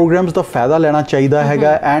ਇਹਨਾਂ ਪ੍ਰੋਗਰਾਮਸ ਦਾ ਫਾਇਦਾ ਲੈਣਾ ਚਾਹੀਦਾ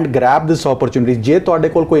ਹੈਗਾ ਐਂਡ ਗ੍ਰੈਬ ਦਿਸ ਓਪਰਚੁਨਿਟੀ ਜੇ ਤੁਹਾਡੇ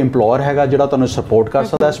ਕੋਲ ਕੋਈ EMPLOYER ਹੈਗਾ ਜਿਹੜਾ ਤੁਹਾਨੂੰ ਸਪੋਰਟ ਕਰ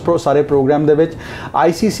ਸਕਦਾ ਇਸ ਸਾਰੇ ਪ੍ਰੋਗਰਾਮ ਦੇ ਵਿੱਚ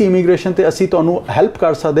ICC ਇਮੀਗ੍ਰੇਸ਼ਨ ਤੇ ਅਸੀਂ ਤੁਹਾਨੂੰ ਹੈਲਪ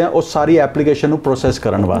ਕਰ ਸਕਦੇ ਹਾਂ ਉਸ ਸਾਰੀ ਐਪਲੀਕੇਸ਼ਨ ਨੂੰ ਪ੍ਰੋਸੈਸ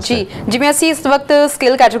ਕਰਨ ਵਾਸਤੇ ਜੀ ਜਿਵੇਂ ਅਸੀਂ ਇਸ ਵਕਤ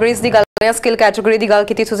ਸਕਿਲ ਕੈਟਾਗਰੀਜ਼ ਦੀ ਗੱਲ ਕਰ ਰਹੇ ਹਾਂ ਸਕਿਲ ਕੈਟਾਗਰੀ ਦੀ ਗੱਲ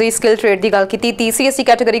ਕੀਤੀ ਤੁਸੀਂ ਸਕਿਲ ਟ੍ਰੇਡ ਦੀ ਗੱਲ ਕੀਤੀ ਤੀਸਰੀ ਅਸੀਂ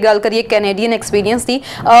ਕੈਟਾਗਰੀ ਗੱਲ ਕਰੀਏ ਕੈਨੇਡੀਅਨ ਐਕਸਪੀਰੀਅੰਸ ਦੀ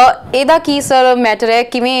ਇਹਦਾ ਕੀ ਸਰ ਮੈਟਰ ਹੈ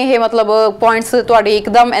ਕਿਵੇਂ ਇਹ ਮਤਲਬ ਪੁਆਇੰਟਸ ਤੁਹਾਡੇ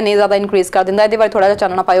ਇੱਕਦਮ ਇੰਨੇ ਜ਼ਿਆਦਾ ਇਨਕਰੀਜ਼ ਕਰ ਦਿੰਦਾ ਇਹਦੇ ਬਾਰੇ ਥੋੜਾ ਜਿਹਾ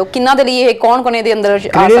ਚਾਨਣਾ ਪਾਇਓ ਕਿੰਨਾ ਦੇ ਲਈ ਇਹ ਕੌਣ ਇਹਦੇ ਅੰਦਰ ਆ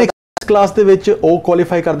ਸਕਦਾ ਕਲਾਸ ਦੇ ਵਿੱਚ ਉਹ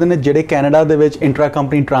ਕੁਆਲੀਫਾਈ ਕਰਦੇ ਨੇ ਜਿਹੜੇ ਕੈਨੇਡਾ ਦੇ ਵਿੱਚ ਇੰਟਰਾ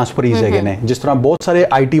ਕੰਪਨੀ ਟ੍ਰਾਂਸਫਰੀਜ਼ ਹੈਗੇ ਨੇ ਜਿਸ ਤਰ੍ਹਾਂ ਬਹੁਤ ਸਾਰੇ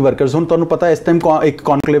IT ਵਰਕਰਸ ਹੁਣ ਤੁਹਾਨੂੰ ਪਤਾ ਇਸ ਟਾਈਮ ਇੱਕ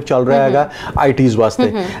ਕਨਕਲੇਵ ਚੱਲ ਰਿਹਾ ਹੈਗਾ ITs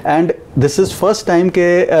ਵਾਸਤੇ and this is first time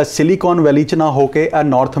ਕਿ ਸਿਲੀਕਨ ਵੈਲੀ ਚ ਨਾ ਹੋ ਕੇ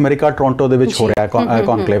ਨਾਰਥ ਅਮਰੀਕਾ ਟੋਰਾਂਟੋ ਦੇ ਵਿੱਚ ਹੋ ਰਿਹਾ ਹੈ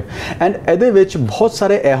ਕਨਕਲੇਵ ਐਂਡ ਇਹਦੇ ਵਿੱਚ ਬਹੁਤ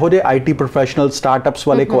ਸਾਰੇ ਇਹੋ ਜਿਹੇ IT ਪ੍ਰੋਫੈਸ਼ਨਲ ਸਟਾਰਟਅਪਸ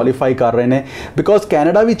ਵਾਲੇ ਕੁਆਲੀਫਾਈ ਕਰ ਰਹੇ ਨੇ ਬਿਕੋਜ਼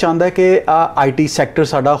ਕੈਨੇਡਾ ਵੀ ਚਾਹੁੰਦਾ ਹੈ ਕਿ IT ਸੈਕਟਰ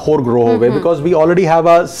ਸਾਡਾ ਹੋਰ ਗਰੋ ਹੋਵੇ because we already have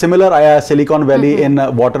a similar silicon valley in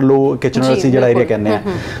Waterloo Kitchener ਅਸੀਂ ਜਿਹੜਾ ਏਰੀਆ ਕਹਿੰਦੇ ਆ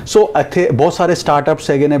ਸੋ ਇੱਥੇ ਬਹੁਤ ਸਾਰੇ ਸਟਾਰਟਅਪਸ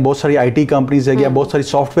ਹੈਗੇ ਨੇ ਬਹੁਤ ਸਾਰੀ IT ਕੰਪਨੀਜ਼ ਹੈਗੀਆਂ ਬਹੁਤ ਸਾਰੀ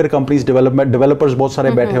ਸੌਫਟਵੇਅਰ ਕੰਪਨੀਜ਼ ਡਿਵੈਲਪਰਸ ਬਹੁਤ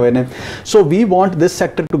ਸਾਰੇ ਬੈਠੇ ਹੋਏ ਨੇ ਸੋ we want this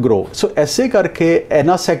sector to grow ਸੋ ਐਸੇ ਕਰਕੇ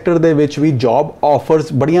ਇਹਨਾਂ ਸੈਕਟਰ ਦੇ ਵਿੱਚ ਵੀ ਜੌਬ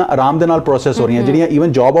ਆਫਰਸ ਬੜੀਆਂ ਆਰਾਮ ਦੇ ਨਾਲ ਪ੍ਰੋਸੈਸ ਹੋ ਰਹੀਆਂ ਜਿਹੜੀਆਂ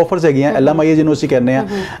ਈਵਨ ਜੌਬ ਆਫਰਸ ਹੈਗੀਆਂ LMIA ਜਿਹਨੂੰ ਅਸੀਂ ਕਹਿੰਦੇ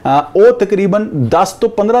ਆ ਉਹ ਤਕਰੀਬਨ 10 ਤੋਂ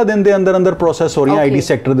 15 ਦਿਨ ਦੇ ਅੰਦਰ ਅੰਦਰ ਪ੍ਰੋਸੈਸ ਹੋ ਰਹੀਆਂ IT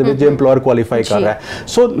ਸੈਕਟਰ ਦੇ ਵਿੱਚ ਜੇ EMPLOYER ਕੁਆਲੀਫਾਈ ਕਰ ਰਿਹਾ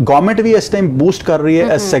ਸੋ ਗਵਰਨਮੈਂਟ ਵੀ ਇਸ ਟਾਈਮ ਬੂਸਟ ਕਰ ਰਹੀ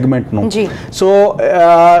ਹੈ ਇਸ ਸੈਗਮੈਂਟ ਨੂੰ ਸੋ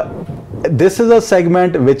this is a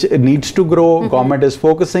segment which needs to grow government is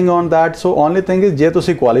focusing on that so only thing is ਜੇ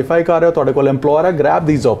ਤੁਸੀਂ ਕੁਆਲੀਫਾਈ ਕਰ ਰਹੇ ਹੋ ਤੁਹਾਡੇ ਕੋਲ EMPLOYER ਹੈ grab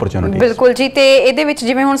these opportunities ਬਿਲਕੁਲ ਜੀ ਤੇ ਇਹਦੇ ਵਿੱਚ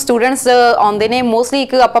ਜਿਵੇਂ ਹੁਣ ਸਟੂਡੈਂਟਸ ਆਉਂਦੇ ਨੇ ਮੋਸਟਲੀ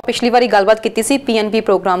ਇੱਕ ਆਪਾਂ ਪਿਛਲੀ ਵਾਰੀ ਗੱਲਬਾਤ ਕੀਤੀ ਸੀ PNP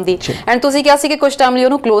ਪ੍ਰੋਗਰਾਮ ਦੀ ਐਂਡ ਤੁਸੀਂ ਕਿਹਾ ਸੀ ਕਿ ਕੁਝ ਟਾਈਮ ਲਈ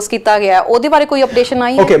ਉਹਨੂੰ ਕਲੋਜ਼ ਕੀਤਾ ਗਿਆ ਉਹਦੇ ਬਾਰੇ ਕੋਈ ਅਪਡੇਸ਼ਨ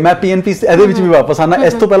ਆਈ ਹੈ ਓਕੇ ਮੈਂ PNP ਇਹਦੇ ਵਿੱਚ ਵੀ ਵਾਪਸ ਆਣਾ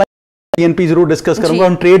ਇਸ ਤੋਂ ਪਹਿਲਾਂ PNP ਜ਼ਰੂਰ ਡਿਸਕਸ ਕਰਾਂਗਾ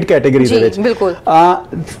ਹੁਣ ਟ੍ਰੇਡ ਕੈਟਾਗਰੀ ਦੇ ਵਿੱਚ ਬਿਲਕੁਲ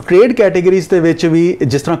ਟ੍ਰੇਡ ਕੈਟਾਗਰੀਜ਼ ਦੇ ਵਿੱਚ ਵੀ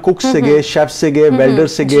ਜਿਸ ਤਰ੍ਹਾਂ ਕੁਕਸ ਸੀਗੇ ਸ਼ੈਫ ਸੀਗੇ ਵੈਲਡਰ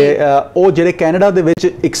ਸੀਗੇ ਉਹ ਜਿਹੜੇ ਕੈਨੇਡਾ ਦੇ ਵਿੱਚ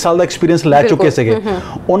 1 ਸਾਲ ਦਾ ਐਕਸਪੀਰੀਅੰਸ ਲੈ ਚੁੱਕੇ ਸੀਗੇ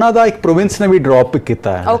ਉਹਨਾਂ ਦਾ ਇੱਕ ਪ੍ਰੋਵਿੰਸ ਨੇ ਵੀ ਡ੍ਰੌਪ ਪਿਕ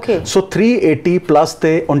ਕੀਤਾ ਹੈ ਸੋ 380 ਪਲੱਸ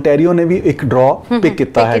ਤੇ ਓਨਟਾਰੀਓ ਨੇ ਵੀ ਇੱਕ ਡ੍ਰੌ ਪਿਕ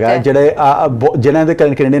ਕੀਤਾ ਹੈਗਾ ਜਿਹੜੇ ਜਿਨ੍ਹਾਂ ਦੇ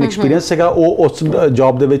ਕੈਨੇਡੀਅਨ ਐਕਸਪੀਰੀਅੰਸ ਸੀਗਾ ਉਹ ਉਸ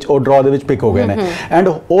ਜੌਬ ਦੇ ਵਿੱਚ ਉਹ ਡ੍ਰੌ ਦੇ ਵਿੱਚ ਪਿਕ ਹੋ ਗਏ ਨੇ ਐਂਡ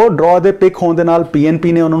ਉਹ ਡ੍ਰੌ ਦੇ ਪਿਕ ਹੋਣ ਦੇ ਨਾਲ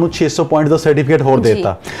PNP ਨੇ ਉਹਨਾਂ ਨੂੰ 600 ਪੁਆਇੰਟ ਦਾ ਸਰਟੀਫਿਕੇਟ ਹੋਰ ਦੇ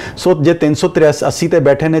ਦਿੱਤਾ ਸੋ ਜੇ 383 ਤੇ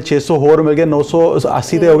ਬੈਠੇ ਨੇ 600 ਹੋਰ ਮਿਲ ਗਏ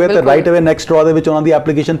 980 ਤੇ ਹੋ ਗਏ ਤੇ ਰਾਈਟ ਅਵੇ ਨੈਕਸਟ ਡਰਾ ਦੇ ਵਿੱਚ ਉਹਨਾਂ ਦੀ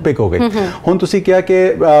ਐਪਲੀਕੇਸ਼ਨ ਪਿਕ ਹੋ ਗਈ ਹੁਣ ਤੁਸੀਂ ਕਿਹਾ ਕਿ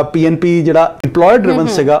PNP ਜਿਹੜਾ EMPLOYER ਡਰਿਵਨ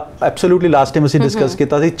ਸੀਗਾ ਐਬਸੋਲੂਟਲੀ ਲਾਸਟ ਟਾਈਮ ਅਸੀਂ ਡਿਸਕਸ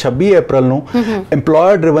ਕੀਤਾ ਸੀ 26 ਅਪ੍ਰੈਲ ਨੂੰ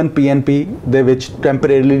EMPLOYER ਡਰਿਵਨ PNP ਦੇ ਵਿੱਚ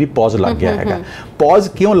ਟੈਂਪਰੇਰੀਲੀ ਪੌਜ਼ ਲੱਗ ਗਿਆ ਹੈਗਾ ਪੌਜ਼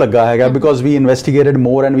ਕਿਉਂ ਲੱਗਾ ਹੈਗਾ because we ਇਨਵੈਸਟੀਗੇਟਡ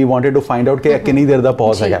more and we wanted to find out ਕਿ ਕਿੰਨੀ ਦੇਰ ਦਾ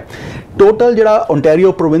ਪੌਜ਼ ਹੈਗਾ ਟੋਟਲ ਜਿਹੜਾ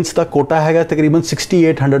ਓਨਟਾਰੀਓ ਪ੍ਰੋਵਿੰਸ ਦਾ ਕੋਟਾ ਹੈਗਾ ਤਕਰੀਬਨ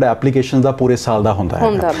 6800 ਐਪਲੀਕੇਸ਼ਨਸ ਦਾ ਪੂਰੇ ਸਾਲ ਦਾ ਹੁੰਦਾ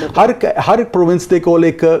ਹੈ ਹਰ ਪ੍ਰੋਵਿੰਸ ਦੇ ਕੋਲ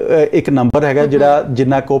ਇੱਕ ਨੰਬਰ ਹੈਗਾ ਜਿਹੜਾ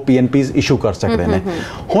ਜਿੰਨਾ ਕੋ PNPs ਇਸ਼ੂ ਕਰ ਸਕਦੇ ਨੇ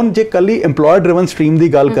ਹੁਣ ਜੇ ਕੱਲੀ EMPLOYER ਡਰਿਵਨ ਸਟਰੀਮ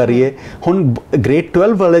ਦੀ ਗੱਲ ਕਰੀਏ ਹੁਣ ਗ੍ਰੇਡ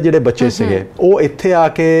 12 ਵਾਲੇ ਜਿਹੜੇ ਬੱਚੇ ਸੀਗੇ ਉਹ ਇੱਥੇ ਆ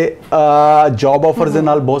ਕੇ ਜੌਬ ਆਫਰਸ ਦੇ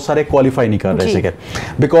ਨਾਲ ਬਹੁਤ ਸਾਰੇ ਕੁਆਲੀਫਾਈ ਨਹੀਂ ਕਰ ਰਹੇ ਸੀਗੇ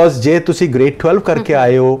ਬਿਕੋਜ਼ ਜੇ ਤੁਸੀਂ ਗ੍ਰੇਡ 12 ਕਰਕੇ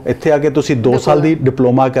ਆਏ ਹੋ ਇੱਥੇ ਆ ਕੇ ਤੁਸੀਂ 2 ਸਾਲ ਦੀ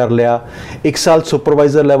ਡਿਪਲੋਮਾ ਕਰ ਲਿਆ 1 ਸਾਲ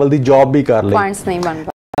ਸੁਪਰਵਾਈਜ਼ਰ ਲੈਵਲ ਦੀ ਜੌਬ ਵੀ ਕਰ ਲਈ ਪੁਆਇੰਟਸ ਨਹੀਂ ਬਣ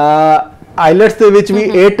ਆਈਲੈਟਸ ਦੇ ਵਿੱਚ ਵੀ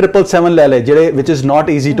 8777 ਲੈ ਲੈ ਜਿਹੜੇ ਵਿਚ is not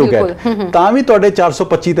easy to get ਤਾਂ ਵੀ ਤੁਹਾਡੇ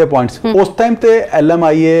 425 ਤੇ ਪੁਆਇੰਟਸ ਉਸ ਟਾਈਮ ਤੇ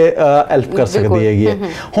LMIA ਹੈਲਪ ਕਰ ਸਕਦੀ ਹੈਗੀ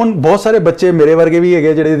ਹੈ ਹੁਣ ਬਹੁਤ ਸਾਰੇ ਬੱਚੇ ਮੇਰੇ ਵਰਗੇ ਵੀ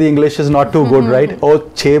ਹੈਗੇ ਜਿਹੜੇ ਦੀ English is not too good right ਉਹ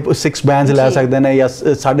 6 ਬੈਂਡਸ ਲੈ ਸਕਦੇ ਨੇ ਜਾਂ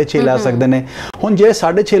 6.5 ਲੈ ਸਕਦੇ ਨੇ ਹੁਣ ਜੇ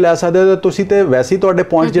 6.5 ਲੈ ਸਕਦੇ ਤਾਂ ਤੁਸੀਂ ਤੇ ਵੈਸੇ ਹੀ ਤੁਹਾਡੇ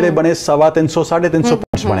ਪੁਆਇੰਟਸ ਜਿਹੜੇ ਬਣੇ 350 350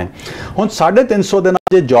 ਪੁਆਇੰਟਸ ਬਣੇ ਹੁਣ 350 ਦੇ ਨਾਲ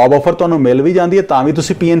ਜੇ ਜੌਬ ਆਫਰ ਤੁਹਾਨੂੰ ਮਿਲ ਵੀ ਜਾਂਦੀ ਹੈ ਤਾਂ ਵੀ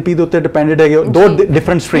ਤੁਸੀਂ PNP ਦੇ ਉੱਤੇ ਡਿਪੈਂਡੈਂਟ ਹੈਗੇ ਹੋ ਦੋ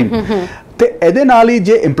ਡਿਫਰੈਂਟ ਸਟਰੀਮ ਤੇ ਇਹਦੇ ਨਾਲ ਹੀ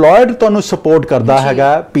ਜੇ EMPLOYER ਤੁਹਾਨੂੰ ਸਪੋਰਟ ਕਰਦਾ ਹੈਗਾ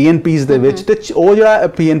PNPs ਦੇ ਵਿੱਚ ਤੇ ਉਹ ਜਿਹੜਾ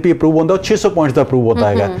PNP ਅਪਰੂਵ ਹੁੰਦਾ ਉਹ 600 ਪੁਆਇੰਟਸ ਦਾ ਅਪਰੂਵ ਹੁੰਦਾ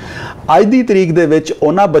ਹੈਗਾ ਅੱਜ ਦੀ ਤਰੀਕ ਦੇ ਵਿੱਚ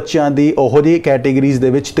ਉਹਨਾਂ ਬੱਚਿਆਂ ਦੀ ਉਹੋ ਜਿਹੀ ਕੈਟਾਗਰੀਜ਼ ਦੇ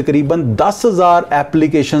ਵਿੱਚ ਤਕਰੀਬਨ 10000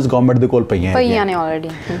 ਐਪਲੀਕੇਸ਼ਨਸ ਗਵਰਨਮੈਂਟ ਦੇ ਕੋਲ ਪਈਆਂ ਨੇ already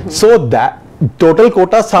so that total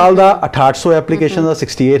quota ਸਾਲ ਦਾ 6800 ਐਪਲੀਕੇਸ਼ਨ ਦਾ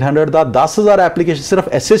 6800 ਦਾ 10000 ਐਪਲੀਕੇਸ਼ਨ ਸਿਰਫ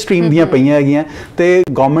ਐਸੇ ਸਟਰੀਮ ਦੀਆਂ ਪਈਆਂ ਹੈਗੀਆਂ ਤੇ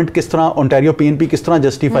ਗਵਰਨਮੈਂਟ ਕਿਸ ਤਰ੍ਹਾਂ ਓਨਟਾਰੀਓ PNP ਕਿਸ ਤਰ੍ਹਾਂ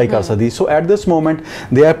ਜਸਟੀਫਾਈ ਕਰ ਸਕਦੀ so at this moment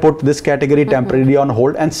they are put this category temporary on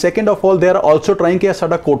hold and second of all they are also trying ਕਿ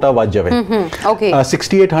ਸਾਡਾ ਕੋਟਾ ਵੱਧ ਜਾਵੇ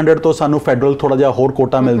 6800 ਤੋਂ ਸਾਨੂੰ ਫੈਡਰਲ ਥੋੜਾ ਜਿਹਾ ਹੋਰ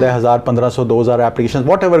ਕੋਟਾ ਮਿਲਦਾ ਹੈ 1000 1500 2000 applications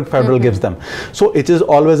whatever federal gives them so it is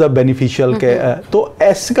always a beneficial ਕਿ ਤੋ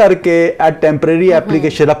ਇਸ ਕਰਕੇ at temporary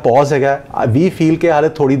application the pause ਹੈਗਾ ਵੀ ਫੀਲ ਕਿ ਹਾਲੇ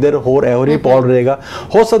ਥੋੜੀ ਦੇਰ ਹੋਰ ਇਹੋ ਜਿਹੀ ਪੌਜ਼ ਰਹੇਗਾ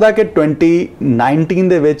ਹੋ ਸਕਦਾ ਕਿ 2019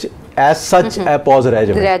 ਦੇ ਵਿੱਚ ਐਸ ਸੱਚ ਇਹ ਪੌਜ਼ ਰਹਿ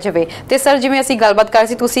ਜਾਵੇ। ਤੇ ਸਰ ਜਿਵੇਂ ਅਸੀਂ ਗੱਲਬਾਤ ਕਰ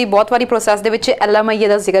ਸੀ, ਤੁਸੀਂ ਬਹੁਤ ਵਾਰੀ ਪ੍ਰੋਸੈਸ ਦੇ ਵਿੱਚ LMIA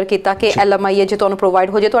ਦਾ ਜ਼ਿਕਰ ਕੀਤਾ ਕਿ LMIA ਜੇ ਤੁਹਾਨੂੰ ਪ੍ਰੋਵਾਈਡ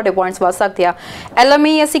ਹੋ ਜੇ ਤੁਹਾਡੇ ਪੁਆਇੰਟਸ ਵੱਧ ਸਕਦੇ ਆ।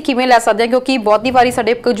 LMIA ਅਸੀਂ ਕਿਵੇਂ ਲੈ ਸਕਦੇ ਹਾਂ, ਕਿਉਂਕਿ ਬਹੁਤ ਹੀ ਵਾਰੀ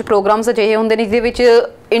ਸਾਡੇ ਕੁਝ ਪ੍ਰੋਗਰਾਮਸ ਅਜਿਹੇ ਹੁੰਦੇ ਨੇ ਜਿਹਦੇ ਵਿੱਚ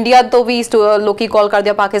ਇੰਡੀਆ ਤੋਂ ਵੀ ਲੋਕੀ ਕਾਲ ਕਰਦੇ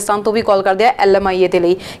ਆ, ਪਾਕਿਸਤਾਨ ਤੋਂ ਵੀ ਕਾਲ ਕਰਦੇ ਆ LMIA ਦੇ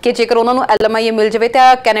ਲਈ ਕਿ ਜੇਕਰ ਉਹਨਾਂ ਨੂੰ LMIA ਮਿਲ ਜਾਵੇ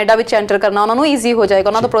ਤਾਂ ਕੈਨੇਡਾ ਵਿੱਚ ਐਂਟਰ ਕਰਨਾ ਉਹਨਾਂ ਨੂੰ ਈਜ਼ੀ ਹੋ ਜਾਏਗਾ,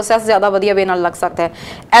 ਉਹਨਾਂ ਦਾ ਪ੍ਰੋਸੈਸ ਜ਼ਿਆਦਾ ਵਧੀਆ ਵੇ ਨਾਲ ਲੱਗ ਸਕਦਾ ਹੈ।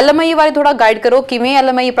 LMIA ਬਾਰੇ ਥੋੜਾ ਗਾਈਡ ਕਰੋ, ਕਿਵੇਂ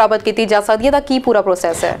LMIA ਪ੍ਰਾਪਤ ਕੀਤੀ ਜਾ ਸਕਦੀ ਹੈ, ਦਾ ਕੀ ਪੂਰਾ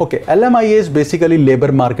ਪ੍ਰੋਸੈਸ ਹੈ? Okay, LMIA is basically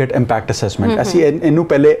labour market impact assessment. ਅਸੀਂ ਇਹਨੂੰ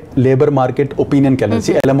ਪਹਿਲੇ ਲੇਬਰ ਮਾਰਕੀਟ ਓਪੀਨੀਅਨ ਕਹਿੰਦੇ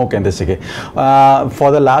ਸੀ, LMO ਕਹਿੰਦੇ ਸੀਗੇ।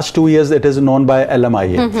 For the last 2 years it is non ਬਾय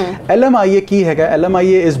LMIA। LMIA ਕੀ ਹੈਗਾ?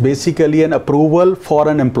 LMIA is basically N approval for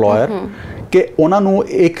ਐਨ EMPLOYਰ ਕਿ ਉਹਨਾਂ ਨੂੰ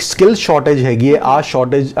ਇੱਕ ਸਕਿੱਲ ਸ਼ਾਰਟੇਜ ਹੈਗੀ ਹੈ,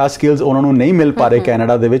 ਆ ਸਕਿੱਲਸ ਉਹਨਾਂ ਨੂੰ ਨਹੀਂ ਮਿਲ ਪਾ ਰਹੇ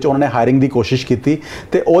ਕੈਨੇਡਾ ਦੇ ਵਿੱਚ, ਉਹਨਾਂ ਨੇ ਹਾਇਰਿੰਗ ਦੀ ਕੋਸ਼ਿਸ਼ ਕੀਤੀ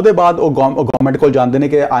ਤੇ ਉਹਦੇ ਬਾਅਦ ਉਹ ਗਵਰਨਮੈਂਟ ਕੋਲ ਜਾਂਦੇ ਨੇ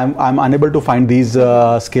ਕਿ I am ਅਨਏਬਲ to find these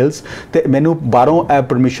skills ਤੇ ਮੈਨੂੰ ਬਾਹਰੋਂ ਇਹ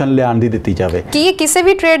ਪਰਮਿਸ਼ਨ ਲਿਆਉਣ ਦੀ ਦਿੱਤੀ ਜਾਵੇ। ਕੀ ਇਹ ਕਿਸੇ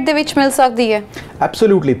ਵੀ ਟ੍ਰੇਡ ਦੇ ਵਿੱਚ ਮਿਲ ਸਕਦੀ ਹੈ?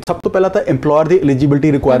 ਐਬਸੋਲੂਟਲੀ। ਸਭ ਤੋਂ ਪਹਿਲਾਂ ਤਾਂ EMPLOYਰ ਦੀ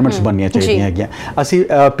ਐਲੀਜੀਬਿਲਟੀ ਰਿਕੁਆਇਰਮੈਂਟਸ ਬਣਨੀਆਂ ਚਾਹੀਦੀਆਂ ਹੈਗੀਆਂ। ਅਸੀਂ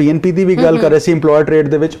PNP ਦੀ ਵੀ ਗੱਲ ਕਰ ਰਹੇ ਸੀ EMPLOYਰ ਟ੍ਰੇਡ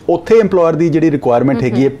ਦੇ ਵਿੱਚ, ਉੱਥੇ EMPLOYਰ ਦੀ ਜਿਹੜੀ ਰਿਕੁਆਇਰਮੈਂਟ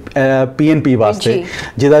ਹੈਗੀ ਹੈ PNP ਵਾਸਤੇ,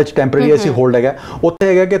 ਜਿਹਦਾ ਵਿੱਚ ਟੈਂਪਰੇਰੀ ਅਸੀਂ ਹੋਲਡ ਹੈਗਾ, ਉੱਥੇ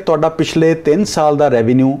ਹੈਗਾ ਕਿ ਤੁਹਾਡਾ ਪਿਛਲੇ 3 ਸਾਲ ਦਾ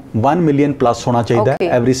ਰੈਵਨਿਊ 1 ਮਿਲੀਅਨ ਪਲੱਸ ਹੋਣਾ ਚਾਹੀਦਾ ਹੈ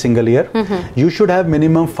every single year. You should have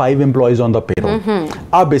minimum 5 EMPLOYਜ਼ on the payroll.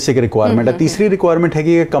 ਆ ਬੇਸਿਕ ਰਿਕੁਆਇਰਮੈਂਟ ਹੈ। ਤੀਸਰੀ ਰਿਕੁਆਇਰਮੈਂਟ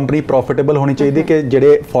ਹੈਗੀ ਕਿ ਕੰਪਨੀ ਪ੍ਰੋਫਿਟੇਬਲ ਹੋਣੀ ਚਾਹੀਦੀ, ਕਿ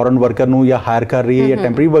ਜਿਹੜੇ ਫੋਰਨ ਵਰਕਰ ਨੂੰ ਜਾਂ ਹਾਇਰ ਕਰ ਰਹੀ ਹੈ ਜਾਂ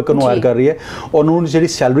ਟੈਂਪਰੇਰੀ ਵਰਕਰ ਨੂੰ ਹਾਇਰ ਕਰ ਰਹੀ ਹੈ, ਉਹਨੂੰ ਜਿਹੜੀ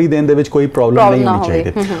ਸੈਲਰੀ ਦੇਣ ਦੇ ਵਿੱਚ ਕੋਈ ਪ੍ਰੋਬਲਮ ਨਹੀਂ ਹੋਣੀ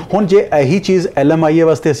ਚਾਹੀਦੀ। ਹੁਣ ਜੇ ਇਹੀ ਚੀਜ਼ LMIA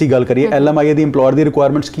ਵਾਸਤੇ ਅਸੀਂ ਗੱਲ ਕਰੀਏ, LMIA ਦੀ EMPLOYਰ ਦੀ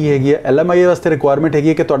ਰਿਕੁਆਇਰਮੈਂਟਸ ਕੀ ਹੈਗੀ ਹੈ? LMIA ਵਾਸਤੇ ਰਿਕੁਆਇਰਮੈਂਟ ਹੈਗੀ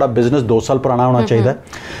ਹੈ ਕਿ ਤੁਹਾਡਾ ਬਿਜ਼ਨਸ 2 ਸਾਲ ਪੁਰਾਣਾ ਹੋਣਾ ਚਾਹੀਦਾ।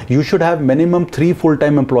 You should have minimum 3 full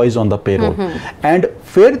time EMPLOYਜ਼ on the payroll. And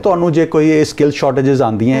ਫਿਰ ਤੁਹਾਨੂੰ ਜੇ ਕੋਈ ਸਕਿੱਲ ਸ਼ਾਰਟੇजेस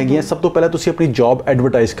ਆਉਂਦੀਆਂ ਹੈਗੀਆਂ, ਸਭ ਤੋਂ ਪਹਿਲਾਂ ਤੁਸੀਂ ਆਪਣੀ ਜੌਬ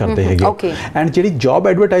ਐਡਵਰਟਾਈਜ਼ ਕਰਦੇ ਹੈਗੇ। ਐਂਡ ਜਿਹੜੀ ਜੌਬ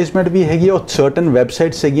ਐਡਵਰਟਾਈਜ਼ਮੈਂਟ ਵੀ ਹੈਗੀ ਉਹ ਸਰਟਨ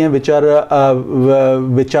ਵੈਬਸਾਈਟਸ ਹੈਗੀਆਂ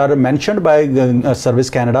ਵਿਚ ਆਰ ਮੈਂਸ਼ਨਡ ਬਾय ਸਰਵਿਸ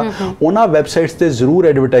ਕੈਨੇਡਾ, ਉਹਨਾਂ ਵੈਬਸਾਈਟਸ ਤੇ ਜ਼ਰੂਰ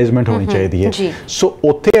ਐਡਵਰਟਾਈਜ਼ਮੈਂਟ ਹੋਣੀ ਚਾਹੀਦੀ ਹੈ। ਸੋ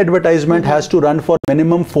ਉੱਥੇ advertisement has to run for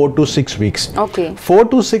minimum 4 to 6 weeks. 4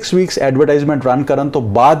 to 6 weeks advertisement run ਕਰਨ ਤੋਂ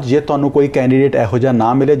ਬਾਅਦ ਜੇ ਤੁਹਾਨੂੰ ਕੋਈ ਕੈਂਡੀਡੇਟ ਇਹੋ ਜਿਹਾ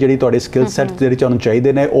ਨਾ ਮਿਲੇ ਜਿਹੜੀ ਤੁਹਾਡੇ ਸਕਿੱਲ ਸੈਟ ਜਿਹੜੇ ਤੁਹਾਨੂੰ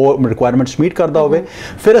ਚਾਹੀਦੇ ਨੇ, ਉਹ ਰਿਕੁਆਇਰਮੈਂਟਸ ਮੀਟ ਕਰਦਾ ਹੋਵੇ,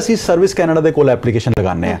 ਫਿਰ ਅਸੀਂ ਸਰਵਿਸ ਕੈਨੇਡਾ ਦੇ ਕੋਲ ਐਪਲੀਕੇਸ਼ਨ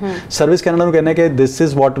ਲਗਾਉਂਦੇ ਹਾਂ। ਸਰਵਿਸ ਕੈਨੇਡਾ ਨੂੰ ਕਹਿੰਦੇ ਕਿ this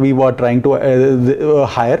is what we war trying to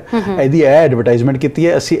hire, ਇਹਦੀ ਐਡਵਰਟਾਈਜ਼ਮੈਂਟ ਕੀਤੀ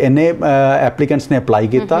ਹੈ, ਅਸੀਂ ਇੰਨੇ ਐਪਲੀਕੈਂਟਸ ਨੇ ਅਪਲਾਈ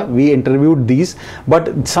ਕੀਤਾ, ਵੀ ਇੰਟਰਵਿਊਡ ਥੀਸ ਬਟ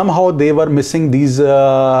ਸਮਹਾਉ ਦੇ ਵਰ ਮਿਸਿੰਗ ਥੀਸ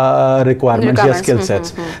ਰਿਕੁਆਇਰਮੈਂਟਸ ਜਾਂ ਸਕਿੱਲ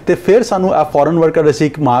ਸੈਟਸ, ਤੇ ਫਿਰ ਸਾਨੂੰ ਆ ਫੋਰਨ ਵਰਕਰ ਅਸੀਂ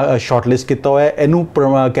ਇੱਕ ਸ਼ਾਰਟਲਿਸਟ ਕੀਤਾ ਹੋਇਆ, ਇਹਨੂੰ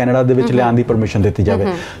ਕੈਨੇਡਾ ਦੇ ਵਿੱਚ ਲਿਆਉਣ ਦੀ ਪਰਮਿਸ਼ਨ ਦਿੱਤੀ ਜਾਵੇ।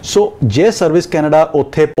 ਸੋ ਜੇ ਸਰਵਿਸ ਕੈਨੇਡਾ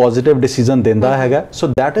ਉੱਥੇ ਪੋਜ਼ਿਟਿਵ ਡਿਸੀਜਨ ਦਿੰਦਾ ਹੈਗਾ, so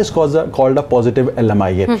that is called a positive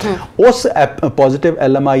LMIA। ਉਸ ਪੋਜ਼ਿਟਿਵ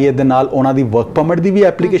LMIA ਦੇ ਨਾਲ ਉਹਨਾਂ ਦੀ ਵਰਕ ਪਰਮਿਟ ਦੀ ਵੀ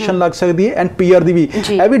ਐਪਲੀਕੇਸ਼ਨ ਲੱਗ ਸਕਦੀ ਹੈ ਐਂਡ PR ਦੀ ਵੀ।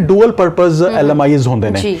 ਇਹ ਵੀ ਡੂਅਲ ਪਰਪਸ LMIAs ਹੁੰਦੇ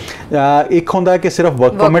ਨੇ। ਇੱਕ ਹੁੰਦਾ ਹੈ ਕਿ ਸਿਰਫ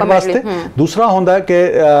ਵਰਕ ਪਰਮਿਟ ਵਾਸਤੇ, ਦੂਸਰਾ ਹੁੰਦਾ ਹੈ ਕਿ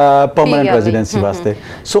ਪਰਮਨੈਂਟ ਰੈਜ਼ੀਡੈਂਸੀ ਵਾਸਤੇ।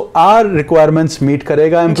 ਸੋ ਆਰ ਰਿਕੁਆਇਰਮੈਂਟਸ ਮੀਟ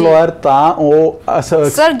ਕਰੇਗਾ EMPLOYਰ ਤਾਂ ਉਹ।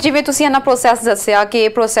 ਸਰ ਜਿਵੇਂ ਤੁਸੀਂ ਇਹਨਾਂ ਪ੍ਰੋਸੈਸ ਦੱਸਿਆ ਕਿ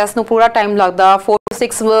ਪ੍ਰੋਸੈਸ ਨੂੰ ਪੂਰਾ ਟਾਈਮ ਲੱਗਦਾ, 4 to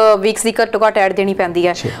 6 ਵੀਕਸ ਦੀ ਘੱਟੋ ਘੱਟ ਐਡ ਦੇਣੀ ਪੈਂਦੀ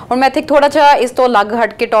ਹੈ। ਹੁਣ ਮੈਂ ਇੱਥੇ ਥੋੜਾ ਜਿਹਾ ਇਸ ਤੋਂ ਅਲੱਗ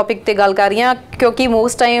ਹਟ ਕੇ ਟੌਪਿਕ ਤੇ ਗੱਲ ਕਰ ਰਹੀ ਹਾਂ, ਕਿਉਂਕਿ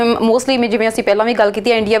ਮੋਸਟਲੀ ਜਿਵੇਂ ਅਸੀਂ ਪਹਿਲਾਂ ਵੀ ਗੱਲ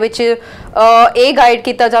ਕੀਤੀ ਹੈ, ਇੰਡੀਆ ਵਿੱਚ ਇਹ ਗਾਈਡ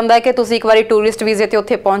ਕੀਤਾ ਜਾਂਦਾ ਹੈ ਕਿ ਤੁਸੀਂ ਇੱਕ ਵਾਰੀ ਟੂਰਿਸਟ ਵੀਜ਼ੇ ਤੇ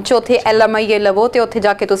ਉੱਥੇ ਪਹੁੰਚੋ, ਉੱਥੇ LMIA ਲਵੋ ਤੇ ਉੱਥੇ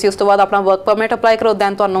ਜਾ ਕੇ ਤੁਸੀਂ ਉਸ ਤੋਂ ਬਾਅਦ ਆਪਣਾ ਵਰਕ ਪਰਮਿਟ ਅਪਲਾਈ ਕਰੋ,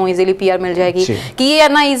 ਦੈਨ ਤੁਹਾਨੂੰ ਈਜ਼ੀਲੀ PR ਮਿਲ ਜਾਏਗੀ। ਕੀ ਇਹ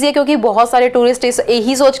ਇੰਨਾ ਈਜ਼ੀ ਹੈ? ਕਿਉਂਕਿ ਬਹੁਤ ਸਾਰੇ ਟੂਰਿਸਟ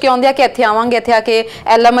ਇਹੀ ਸੋਚ ਕੇ ਆਉਂਦੇ ਆ ਕਿ ਇੱਥੇ ਆਵਾਂਗੇ, ਇੱਥੇ ਆ ਕੇ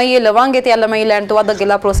LMIA ਲਵਾਂਗੇ ਤੇ LMIA ਲੈਣ ਤੋਂ ਬਾਅਦ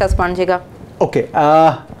ਅਗਲਾ ਪ੍ਰੋਸੈਸ ਬਣ ਜਾਏਗਾ। Okay,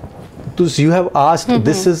 you have asked,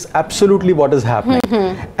 this is absolutely what is happening,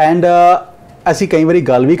 and ਅਸੀਂ ਕਈ ਵਾਰੀ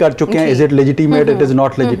ਗੱਲ ਵੀ ਕਰ ਚੁੱਕੇ ਹਾਂ, is it legitimate, it is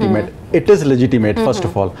not legitimate, it is legitimate first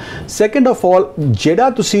of all, second of all ਜਿਹੜਾ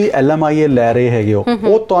ਤੁਸੀਂ LMIA ਲੈ ਰਹੇ ਹੈਗੇ ਹੋ,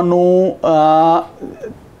 ਉਹ ਤੁਹਾਨੂੰ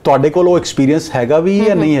ਤੁਹਾਡੇ ਕੋਲ ਉਹ ਐਕਸਪੀਰੀਅੰਸ ਹੈਗਾ ਵੀ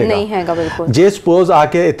ਜਾਂ ਨਹੀਂ ਹੈਗਾ? ਨਹੀਂ ਹੈਗਾ ਬਿਲਕੁਲ। ਜੇ ਸਪੋਜ਼ ਆ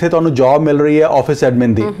ਕੇ ਇੱਥੇ ਤੁਹਾਨੂੰ ਜੌਬ ਮਿਲ ਰਹੀ ਹੈ ਆਫਿਸ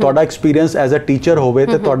ਐਡਮਿਨ ਦੀ, ਤੁਹਾਡਾ ਐਕਸਪੀਰੀਅੰਸ ਐਜ਼ ਅ ਟੀਚਰ ਹੋਵੇ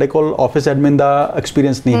ਤੇ ਤੁਹਾਡੇ ਕੋਲ ਆਫਿਸ ਐਡਮਿਨ ਦਾ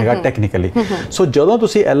ਐਕਸਪੀਰੀਅੰਸ ਨਹੀਂ ਹੈਗਾ ਟੈਕਨੀਕਲੀ, ਸੋ ਜਦੋਂ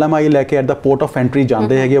ਤੁਸੀਂ LMIA ਲੈ ਕੇ at the port of entry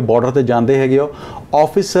ਜਾਂਦੇ ਹੈਗੇ ਹੋ, ਬਾਰਡਰ ਤੇ ਜਾਂਦੇ ਹੈਗੇ ਹੋ,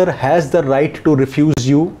 officer has the right to refuse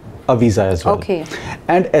you a visa as well.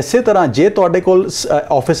 And ਇਸੇ ਤਰ੍ਹਾਂ ਜੇ ਤੁਹਾਡੇ ਕੋਲ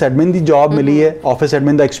ਆਫਿਸ ਐਡਮਿਨ ਦੀ ਜੌਬ ਮਿਲੀ ਹੈ, ਆਫਿਸ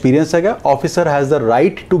ਐਡਮਿਨ ਦਾ ਐਕਸਪੀਰੀਅੰਸ ਹੈਗਾ, officer has the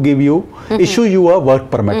right to give you, issue you a work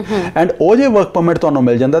permit, and ਉਹ ਜੇ ਵਰਕ ਪਰਮਿਟ ਤੁਹਾਨੂੰ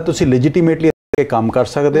ਮਿਲ ਜਾਂਦਾ, ਤੁਸੀਂ ਲੈਜੀਟੀਮੇਟਲੀ ਕੰਮ ਕਰ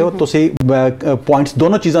ਸਕਦੇ ਹੋ। ਤੁਸੀਂ ਪੁਆਇੰਟਸ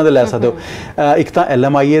ਦੋਨੋਂ ਚੀਜ਼ਾਂ ਦੇ ਲੈ ਸਕਦੇ ਹੋ। ਇੱਕ ਤਾਂ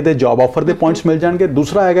LMIA ਦੇ ਜੌਬ ਆਫਰ ਦੇ ਪੁਆਇੰਟਸ ਮਿਲ ਜਾਣਗੇ,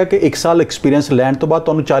 ਦੂਸਰਾ ਹੈਗਾ ਕਿ 1 ਸਾਲ ਐਕਸਪੀਰੀਅੰਸ ਲੈਣ ਤੋਂ ਬਾਅਦ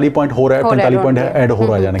ਤੁਹਾਨੂੰ 40 ਪੁਆਇੰਟ ਹੋਰ 45 ਪੁਆਇੰਟ ਐਡ ਹੋਰ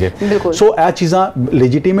ਆ ਜਾਣਗੇ। ਸੋ ਇਹ ਚੀਜ਼ਾਂ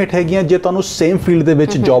ਲੈਜੀਟੀਮੇਟ ਹੈਗੀਆਂ ਜੇ ਤੁਹਾਨੂੰ ਸੇਮ ਫੀਲਡ ਦੇ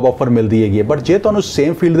ਵਿੱਚ ਜੌਬ ਆਫਰ ਮਿਲਦੀ ਹੈਗੀ ਹੈ। ਬਟ ਜੇ ਤੁਹਾਨੂੰ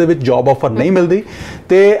ਸੇਮ ਫੀਲਡ ਦੇ ਵਿੱਚ ਜੌਬ ਆਫਰ ਨਹੀਂ ਮਿਲਦੀ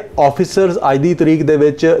ਤੇ ਆਫਿਸਰਸ ਅੱਜ ਦੀ ਤਰੀਕ ਦੇ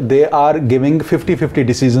ਵਿੱਚ they are giving 50-50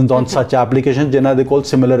 decisions on ਸੱਚ ਐਪਲੀਕੇਸ਼ਨ ਜਿਨ੍ਹਾਂ ਦੇ ਕੋਲ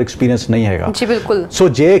ਸਿਮਿਲਰ ਐਕਸਪੀਰੀਅੰਸ ਨਹੀਂ ਹੈਗਾ। ਜੀ ਬਿਲਕੁਲ। ਸੋ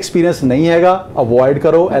ਜੇ ਐਕਸਪੀਰੀਅੰਸ ਨਹੀਂ ਹੈਗਾ, ਅਵੋਇਡ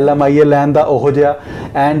ਕਰੋ LMIA ਲੈਣ ਦਾ ਉਹ ਜਿਹਾ।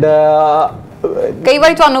 ਐਂਡ ਕਈ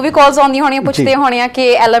ਵਾਰੀ ਤੁਹਾਨੂੰ ਵੀ ਕਾਲਸ ਆਉਂਦੀਆਂ ਹੋਣੀਆਂ, ਪੁੱਛਦੇ ਹੋਣੀਆਂ ਕਿ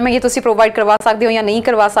LMIA ਤੁਸੀਂ ਪ੍ਰੋਵਾਈਡ ਕਰਵਾ ਸਕਦੇ ਹੋ ਜਾਂ ਨਹੀਂ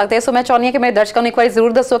ਕਰਵਾ ਸਕਦੇ, ਸੋ ਮੈਂ ਚਾਹੁੰਦੀ ਹਾਂ ਕਿ ਮੇਰੇ ਦਰਸ਼ਕਾਂ ਨੂੰ ਇੱਕ ਵਾਰੀ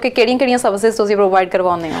ਜ਼ਰੂਰ ਦੱਸੋ ਕਿ ਕਿਹੜੀਆਂ ਸਰਵਿਸਿਜ਼ ਤੁਸੀਂ ਪ੍ਰੋਵਾਈਡ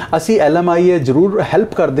ਕਰਵਾਉਂਦੇ ਹੋ। ਅਸੀਂ LMIA ਜ਼ਰੂਰ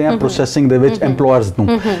ਹੈਲਪ ਕਰਦੇ ਹਾਂ ਪ੍ਰੋਸੈਸਿੰਗ ਦੇ ਵਿੱਚ EMPLOYERS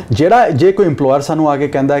ਨੂੰ। ਜਿਹੜਾ ਜੇ ਕੋਈ EMPLOYER ਸਾਨੂੰ ਆ ਕੇ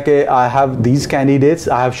ਕਹਿੰਦਾ ਕਿ I have these candidates,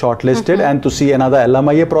 I have ਸ਼ਾਰਟਲਿਸਟਡ and ਤੁਸੀਂ ਇਹਨਾਂ ਦਾ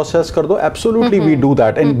LMIA ਪ੍ਰੋਸੈਸ ਕਰ ਦਿਓ, absolutely we do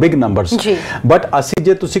that in big numbers. But ਅਸੀਂ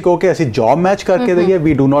ਜੇ ਤੁਸੀਂ ਕਹੋ ਕਿ ਅਸੀਂ ਜੌਬ ਮੈਚ ਕਰਕੇ ਦਈਏ,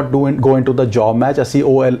 ਵੀ do not go into the job match, ਅਸੀਂ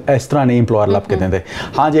ਉਹ ਇਸ ਤਰ੍ਹਾਂ ਨਹੀਂ EMPLOYER ਲੱਭ ਕੇ ਦਿੰਦੇ।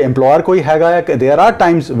 ਹਾਂ ਜੇ EMPLOYER ਕੋਈ ਹੈਗਾ ਹੈ, there are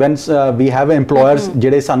times when we have EMPLOYERS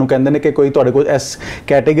ਜਿਹੜੇ ਸਾਨੂੰ ਕਹਿੰਦੇ ਨੇ ਕਿ ਕੋਈ ਤੁਹਾਡੇ ਕੋਲ ਇਸ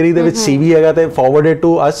ਕੈਟਾਗਰੀ ਦੇ ਵਿੱਚ CV ਹੈਗਾ ਤੇ forward it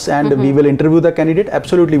to us and we will interview the candidate,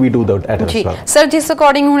 absolutely we do that at us well. Sir ਜਿਸ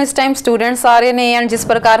ਅਕੋਰਡਿੰਗ ਹੁਣ ਇਸ ਟਾਈਮ ਸਟੂਡੈਂਟਸ ਆ ਰਹੇ ਨੇ ਐਂਡ ਜਿਸ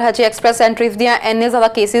ਪ੍ਰਕਾਰ ਹਜੇ ਐਕਸਪ੍ਰੈਸ ਐਂਟਰੀਜ਼ ਦੀਆਂ ਇੰਨੇ ਜ਼ਿਆਦਾ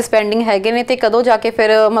ਕੇਸਿਸ ਪੈਂਡਿੰਗ ਹੈਗੇ ਨੇ, ਤੇ ਕਦੋਂ ਜਾ ਕੇ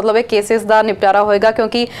ਫਿਰ ਮਤਲਬ ਇਹ ਕੇਸਿਸ ਦਾ ਨਿਪਟਾਰਾ ਹੋਏਗਾ?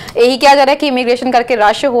 ਕਿਉਂਕਿ ਇਹੀ ਕਿਹਾ ਜਾ ਰਿਹਾ ਕਿ ਇਮੀਗ੍ਰੇਸ਼ਨ ਕਰਕੇ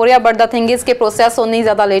ਰਸ਼ ਹੋ ਰਿਹਾ, ਬਟ ਦ ਥਿੰਗ ਇਜ਼ ਕਿ ਪ੍ਰੋਸੈਸ ਉਨੀ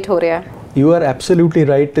ਜ਼ਿਆਦਾ ਲੇਟ ਹੋ ਰਿਹਾ ਹੈ। You are absolutely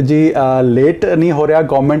right ji, late नहीं हो रहा,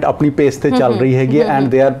 गवर्नमेंट अपनी पेस से चल रही हैगी and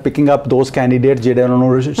they are picking up those candidate ਜਿਹੜੇ ਉਹਨਾਂ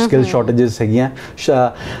ਨੂੰ ਸਕਿੱਲ ਸ਼ਾਰਟੇजेस ਹੈਗੀਆਂ।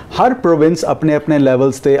 ਹਰ ਪ੍ਰੋਵਿੰਸ ਆਪਣੇ ਆਪਣੇ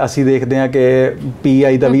ਲੈਵਲਸ ਤੇ ਅਸੀਂ ਦੇਖਦੇ ਹਾਂ ਕਿ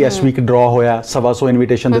PI ਦਾ ਵੀ ਇਸ ਵੀਕ ਡਰਾ ਹੋਇਆ, 125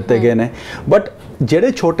 ਇਨਵੀਟੇਸ਼ਨ ਦਿੱਤੇ ਗਏ ਨੇ, ਬਟ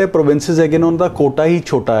ਜਿਹੜੇ ਛੋਟੇ ਪ੍ਰੋਵਿੰਸਸ ਹੈਗੇ ਨੇ ਉਹਨਾਂ ਦਾ ਕੋਟਾ ਹੀ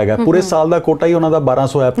ਛੋਟਾ ਹੈਗਾ, ਪੂਰੇ ਸਾਲ ਦਾ ਕੋਟਾ ਹੀ ਉਹਨਾਂ ਦਾ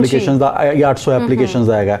 1200 ਐਪਲੀਕੇਸ਼ਨਸ ਦਾ ਜਾਂ 800 ਐਪਲੀਕੇਸ਼ਨਸ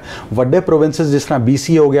ਦਾ ਹੈਗਾ। ਵੱਡੇ ਪ੍ਰੋਵਿੰਸਸ ਜਿਸ ਤਰ੍ਹਾਂ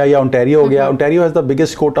BC ਹੋ ਗਿਆ ਜਾਂ ਓਨਟਾਰੀਓ ਹੋ ਗਿਆ, Ontario has the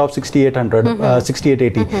biggest quota of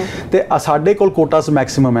 6880 ਤੇ ਸਾਡੇ ਕੋਲ ਕੋਟਾਸ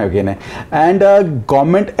ਮੈਕਸਿਮਮ ਹੈਗੇ ਨੇ। ਐਂਡ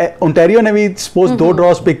ਗਵਰਨਮੈਂਟ ਓਨਟਾਰੀਓ ਨੇ ਵੀ ਸਪੋਜ਼ 2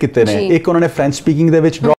 ਡਰਾਸ ਪਿਕ ਕੀਤੇ ਨੇ, ਇੱਕ ਉਹਨਾਂ ਨੇ ਫ੍ਰੈਂਚ ਸਪੀਕਿੰਗ ਦੇ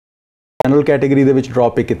ਵਿੱਚ जनरल कैटेगरी ਦੇ ਵਿੱਚ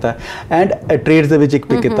ਡ੍ਰੌਪ ਪਿਕ ਕੀਤਾ ਐਂਡ ਟ੍ਰੇਡਸ ਦੇ ਵਿੱਚ ਇੱਕ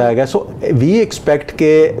ਪਿਕ ਕੀਤਾ ਹੈਗਾ। ਸੋ ਵੀ ਐਕਸਪੈਕਟ ਕਿ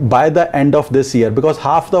ਬਾय ਦ end of this year, because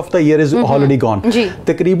half of the year is already gone,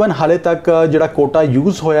 ਤਕਰੀਬਨ ਹਾਲੇ ਤੱਕ ਜਿਹੜਾ ਕੋਟਾ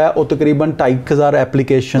ਯੂਜ਼ ਹੋਇਆ ਉਹ ਤਕਰੀਬਨ 2500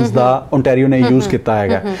 ਐਪਲੀਕੇਸ਼ਨਸ ਦਾ ਓਨਟਾਰੀਓ ਨੇ ਯੂਜ਼ ਕੀਤਾ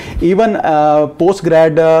ਹੈਗਾ। ਈਵਨ ਪੋਸਟ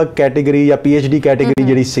ਗ੍ਰੈਡ ਕੈਟੇਗਰੀ ਜਾਂ PhD ਕੈਟੇਗਰੀ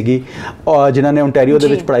ਜਿਹੜੀ ਸੀਗੀ ਜਿਨ੍ਹਾਂ ਨੇ ਓਨਟਾਰੀਓ ਦੇ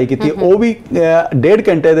ਵਿੱਚ ਪੜ੍ਹਾਈ ਕੀਤੀ, ਉਹ ਵੀ 1.5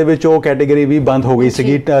 ਘੰਟੇ ਦੇ ਵਿੱਚ ਉਹ ਕੈਟੇਗਰੀ ਵੀ ਬੰਦ ਹੋ ਗਈ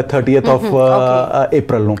ਸੀਗੀ 30th ਆਫ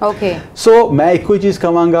ਅਪ੍ਰੈਲ ਨੂੰ। ਸੋ ਮੈਂ ਇੱਕੋ ਹੀ ਚੀਜ਼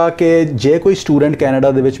ਕਹਾਂਗਾ ਕਿ ਜੇ ਕੋਈ ਸਟੂਡੈਂਟ ਕੈਨੇਡਾ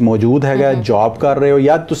ਦੇ ਵਿੱਚ ਮੌਜੂਦ ਹੈਗਾ, ਜੌਬ ਕਰ ਰਹੇ ਹੋ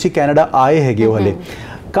ਜਾਂ ਤੁਸੀਂ ਕੈਨੇਡਾ ਆਏ ਹੈਗੇ ਹੋ ਹਲੇ,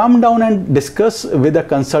 come down and discuss with a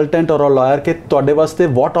consultant or a lawyer ਕਿ ਤੁਹਾਡੇ ਵਾਸਤੇ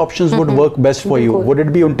what options would work best for you, would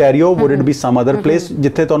it be Ontario, would it be some other place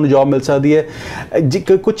ਜਿੱਥੇ ਤੁਹਾਨੂੰ ਜੌਬ ਮਿਲ ਸਕਦੀ ਹੈ।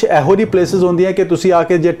 ਕੁਝ ਇਹੋ ਜਿਹੀ ਪਲੇਸਿਸ ਹੁੰਦੀਆਂ ਕਿ ਤੁਸੀਂ ਆ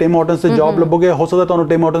ਕੇ ਜੇ ਟਿਮ ਹਾਰਟਨਸ ਤੇ ਜੌਬ ਲੱਭੋਗੇ, ਹੋ ਸਕਦਾ ਤੁਹਾਨੂੰ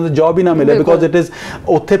ਟਿਮ ਹਾਰਟਨਸ ਤੇ ਜੌਬ ਹੀ ਨਾ ਮਿਲੇ, ਬਿਕੋਜ਼ ਇਟ ਇਜ਼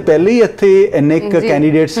ਉੱਥੇ ਪਹਿਲੇ ਹੀ ਇੱਥੇ ਇੰਨੇ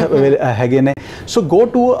ਕੈਂਡੀਡੇਟਸ ਹੈਗੇ ਨੇ। ਸੋ go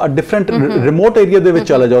to a different remote area ਦੇ ਵਿੱਚ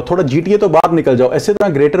ਚਲੇ ਜਾਓ, ਥੋੜਾ GTA ਤੋਂ ਬਾਹਰ ਨਿਕਲ ਜਾਓ। ਇਸੇ ਤਰ੍ਹਾਂ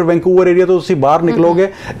ਗ੍ਰੇਟਰ ਵੈਂਕੂਵਰ ਏਰੀਆ ਤੋਂ ਤੁਸੀਂ ਬਾਹਰ ਨਿਕਲੋਗੇ,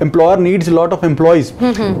 EMPLOYER needs lot of employees।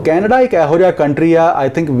 Canada ਇੱਕ ਇਹੋ ਜਿਹਾ ਕੰਟਰੀ ਆ, I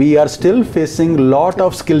think we are still facing lot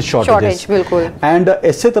of skill shortages ਬਿਲਕੁਲ। ਐਂਡ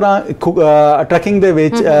ਇਸੇ ਤਰ੍ਹਾਂ ਟਰੈਕਿੰਗ ਦੇ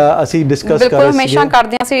ਵਿੱਚ ਅਸੀਂ ਡਿਸਕਸ ਕਰ ਰਹੇ ਸੀ, ਹਮੇਸ਼ਾ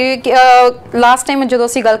ਕਰਦੇ ਹਾਂ ਸੀ। ਲਾਸਟ ਟਾਈਮ ਜਦੋਂ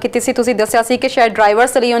ਅਸੀਂ ਗੱਲ ਕੀਤੀ ਸੀ ਤੁਸੀਂ ਦੱਸਿਆ ਸੀ ਕਿ ਸ਼ਾਇਦ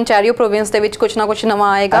ਡਰਾਈਵਰਸ ਲਈ ਓਨਟਾਰੀਓ ਪ੍ਰੋਵਿੰਸ ਦੇ ਵਿੱਚ ਕੁਝ ਨਾ ਕੁਝ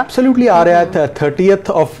ਨਵਾਂ ਆਏਗਾ। ਐਬਸੋਲੂਟਲੀ ਆ ਰਿਹਾ ਹੈ।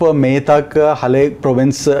 30th ਆਫ ਮਈ ਤੱਕ ਹਲੇ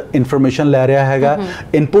ਪ੍ਰੋਵਿੰਸ ਇਨਫੋਰਮੇਸ਼ਨ ਲੈ ਰਿਹਾ ਹੈਗਾ,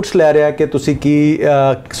 ਇਨਪੁਟਸ ਲੈ ਰਿਹਾ ਕਿ ਤੁਸੀਂ ਕੀ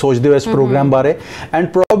ਸੋਚਦੇ ਹੋ ਇਸ ਪ੍ਰੋਗਰਾਮ ਬਾਰੇ। And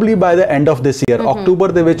probably ਬਾय the end of this year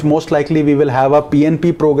October ਦੇ ਵਿੱਚ most likely we will have a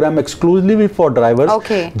PNP programme exclusively for drivers,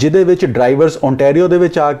 ਜਿਹਦੇ ਵਿੱਚ ਡਰਾਈਵਰਸ ਓਨਟਾਰੀਓ ਦੇ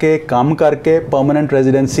ਵਿੱਚ ਆ ਕੇ ਕੰਮ ਕਰਕੇ ਪਰਮਨੈਂਟ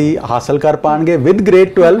ਰੈਜ਼ੀਡੈਂਸੀ ਹਾਸਲ ਕਰ ਪਾਣਗੇ with grade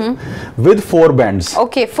 12 with 4 bands.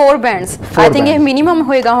 Okay 4 bands, I think ਇਹ ਮਿਨੀਮਮ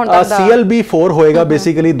ਹੋਏਗਾ ਹੁਣ ਤੱਕ ਦਾ। CLB 4 ਹੋਏਗਾ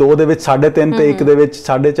ਬੇਸਿਕਲੀ, 2 ਦੇ ਵਿੱਚ 3.5 ਤੇ 1 ਦੇ ਵਿੱਚ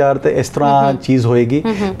 4.5 ਤੇ ਇਸ ਤਰ੍ਹਾਂ ਚੀਜ਼ ਹੋਏਗੀ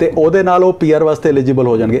ਤੇ ਉਹਦੇ ਨਾਲ ਉਹ PR ਵਾਸਤੇ ਐਲੀਜੀਬਲ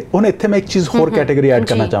ਹੋ ਜਾਣਗੇ। ਹੁਣ ਇੱਥੇ ਮੈਂ ਇੱਕ ਚੀਜ਼ ਹੋਰ ਕੈਟੇਗਰੀ ਐਡ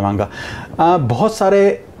ਕਰਨਾ ਚਾਹਾਂਗਾ। ਬਹੁਤ ਸਾਰੇ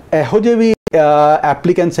ਇਹੋ ਜਿਹੇ ਵੀ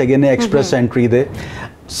ਐਪਲੀਕੈਂਟਸ ਹੈਗੇ ਨੇ ਐਕਸਪ੍ਰੈਸ ਐਂਟਰੀ ਦੇ,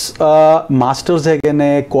 ਮਾਸਟਰਸ ਹੈਗੇ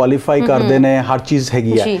ਨੇ, ਕੁਆਲੀਫਾਈ ਕਰਦੇ ਨੇ, ਹਰ ਚੀਜ਼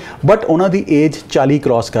ਹੈਗੀ ਹੈ, ਬਟ ਉਹਨਾਂ ਦੀ ਏਜ 40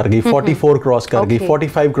 ਕ੍ਰਾਸ ਕਰ ਗਈ, 44 ਕ੍ਰਾਸ ਕਰ ਗਈ,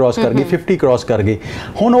 45 ਕ੍ਰਾਸ ਕਰ ਗਈ, 50 ਕ੍ਰਾਸ ਕਰ ਗਈ।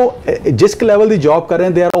 ਹੁਣ ਉਹ ਜਿਸ ਲੈਵਲ ਦੀ ਜੌਬ ਕਰ ਰਹੇ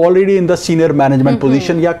ਨੇ, they are already in the senior management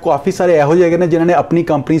position, ਜਾਂ ਕਾਫੀ ਸਾਰੇ ਇਹੋ ਜਿਹੇ ਹੈਗੇ ਨੇ ਜਿਨ੍ਹਾਂ ਨੇ ਆਪਣੀ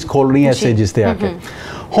ਕੰਪਨੀਜ਼ ਖੋਲ ਰਹੀਆਂ ਇਸ ਏਜਸ ਤੇ ਆ ਕੇ।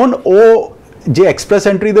 ਹੁਣ ਉਹ ਜੇ ਐਕਸਪ੍ਰੈਸ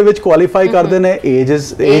ਐਂਟਰੀ ਦੇ ਵਿੱਚ ਕੁਆਲੀਫਾਈ ਕਰਦੇ ਨੇ, ਏਜ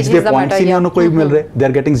ਦੇ ਪੁਆਇੰਟਸ ਹੀ ਨਹੀਂ ਉਹਨੂੰ ਕੋਈ ਮਿਲ ਰਹੇ, they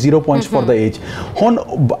are getting 0 points for the age. ਹੁਣ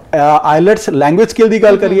ਆਈਲੈਟਸ ਲੈਂਗੁਏਜ ਸਕਿੱਲ ਦੀ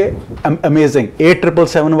ਗੱਲ ਕਰੀਏ, ਅਮੇਜ਼ਿੰਗ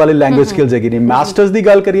 8777 ਵਾਲੀ ਲੈਂਗੁਏਜ ਸਕਿੱਲਸ ਹੈਗੀ ਨੇ। ਮਾਸਟਰਸ ਦੀ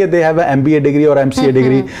ਗੱਲ ਕਰੀਏ, they have a MBA degree ਔਰ MCA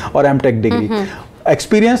ਡਿਗਰੀ ਔਰ MTech degree.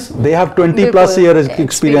 experience, they have 20 plus years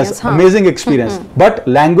experience, amazing experience, but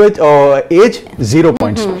language age 0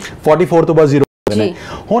 points, 44 ਤੋਂ ਬਾਅਦ 0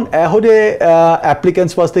 ਹੁਣ ਇਹੋ ਜਿਹੇ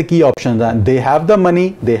ਐਪਲੀਕੈਂਟਸ ਵਾਸਤੇ ਕੀ ਆਪਸ਼ਨਸ ਹਨ? They have the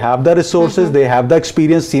money, they have the resources, they have the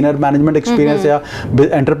experience, senior management experience ਜਾਂ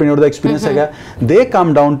entrepreneur ਦਾ experience ਹੈਗਾ। ਦੇ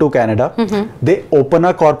ਕਮ ਡਾਊਨ ਟੂ ਕੈਨੇਡਾ, ਦੇ open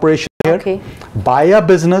a corporation here, buy a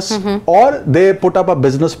business or they put up a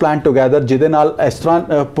business plan together ਜਿਹਦੇ ਨਾਲ ਇਸ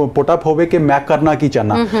ਤਰ੍ਹਾਂ put up ਹੋਵੇ ਕਿ ਮੈਂ ਕਰਨਾ ਕੀ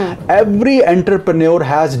ਚਾਹਨਾ। Every entrepreneur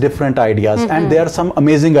has different ideas and there are some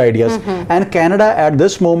amazing ideas and Canada at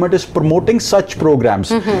this moment is promoting such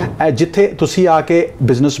programs ਜਿੱਥੇ ਤੁਸੀਂ ਆ ਕੇ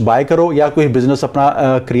ਬਿਜ਼ਨਸ ਬਾਏ ਕਰੋ ਜਾਂ ਕੋਈ ਬਿਜ਼ਨਸ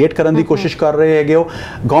ਆਪਣਾ ਕ੍ਰੀਏਟ ਕਰਨ ਦੀ ਕੋਸ਼ਿਸ਼ ਕਰ ਰਹੇ ਹੈਗੇ ਹੋ।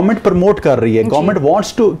 ਗਵਰਨਮੈਂਟ ਪ੍ਰਮੋਟ ਕਰ ਰਹੀ ਹੈ, ਗਵਰਨਮੈਂਟ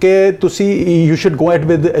ਵਾਂਟਸ ਟੂ ਕਿ ਤੁਸੀਂ you should go ahead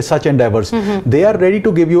with such endeavors. They are ready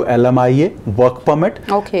to give you LMIA work permit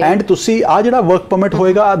and ਤੁਸੀਂ ਆ ਜਿਹੜਾ ਵਰਕ ਪਰਮਿਟ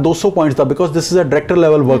ਹੋਏਗਾ 200 points the, because this is a director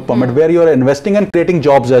level work permit where you are investing and creating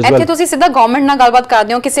jobs as well. ਇੱਥੇ ਤੁਸੀਂ ਸਿੱਧਾ government ਨਾਲ ਗੱਲਬਾਤ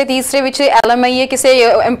ਕਰਦੇ ਹੋ, ਕਿਸੇ ਤੀਸਰੇ ਵਿੱਚ LMIA ਕਿਸੇ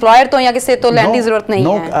EMPLOYER ਤੋਂ ਜਾਂ ਕਿਸੇ ਤੋਂ ਲੈਣ ਦੀ ਜ਼ਰੂਰਤ ਨਹੀਂ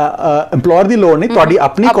ਹੈ। EMPLOYER ਦੀ ਲੋੜ ਨਹੀਂ, ਤੁਹਾਡੀ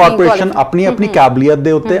ਆਪਣੀ ਕਾਰਪੋਰੇਸ਼ਨ ਆਪਣੀ ਕੈਬਲੀਅਤ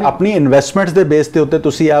ਦੇ ਉੱਤੇ ਆਪਣੀ ਇਨਵੈਸਟਮੈਂਟਸ ਦੇ ਬੇਸ ਦੇ ਉੱਤੇ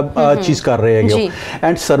ਤੁਸੀਂ ਇਹ ਚੀਜ਼ ਕਰ ਰਹੇ ਹੈਗੇ ਹੋ।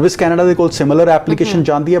 ਐਂਡ ਸਰਵਿਸ ਕੈਨੇਡਾ ਦੇ ਕੋਲ ਸਿਮਿਲਰ ਐਪਲੀਕੇਸ਼ਨ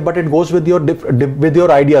ਜਾਂਦੀ ਹੈ, but it goes with your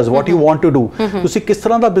ideas what you want to do. ਤੁਸੀਂ ਕਿਸ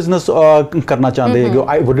ਤਰ੍ਹਾਂ ਦਾ ਬਿਜ਼ਨਸ ਕਰਨਾ ਚਾਹੁੰਦੇ ਹੈਗੇ ਹੋ?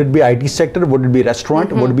 Wood it be IT sector, wood it be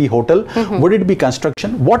restaurant, wood B hotel, wood it be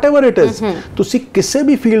construction, whatever it is. ਤੁਸੀਂ ਕਿਸੇ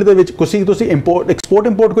ਵੀ field ਦੇ ਵਿੱਚ ਤੁਸੀਂ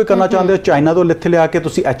ਐਕਸਪੋਰਟ ਕੋਈ ਕਰਨਾ ਚਾਹੁੰਦੇ ਹੋ, ਚਾਈਨਾ ਤੋਂ ਇੱਥੇ ਲਿਆ ਕੇ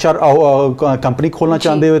ਤੁਸੀਂ HR ਕੰਪਨੀ ਖੋਲਣਾ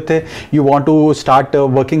ਚਾਹੁੰਦੇ ਹੋ ਇੱਥੇ, you want to start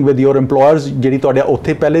working with your EMPLOYERS ਜਿਹੜੀ ਤੁਹਾਡੇ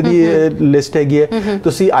ਉੱਥੇ ਪਹਿਲੇ ਦੀ ਲਿਸਟ ਹੈਗੀ ਹੈ।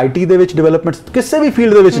 ਤੁਸੀਂ IT ਦੇ ਵਿੱਚ ਡਿਵੈਲਪਮੈਂਟ ਕਿਸੇ ਵੀ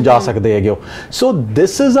ਫੀਲਡ ਦੇ ਵਿੱਚ ਜਾ ਸਕਦੇ ਹੈਗੇ ਹੋ। ਸੋ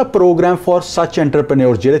this is a programme for ਸੱਚ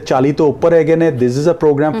ਐਂਟਰਪ੍ਰੀਨਿਓਰਸ ਜਿਹੜੇ 40 ਤੋਂ ਉੱਪਰ ਹੈਗੇ ਨੇ। This is a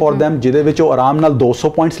programme for them ਜਿਹਦੇ ਵਿੱਚ ਉਹ ਆਰਾਮ ਨਾਲ 200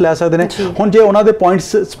 ਪੁਆਇੰਟਸ ਲੈ ਸਕਦੇ ਨੇ। ਹੁਣ ਜੇ ਉਹਨਾਂ ਦੇ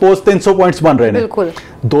ਪੁਆਇੰਟਸ ਸਪੋਜ਼ 300 ਪੁਆਇੰਟਸ ਬਣ ਰਹੇ ਨੇ,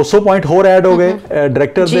 200 ਪੁਆਇੰਟ ਹੋਰ ਐਡ ਹੋ ਗਏ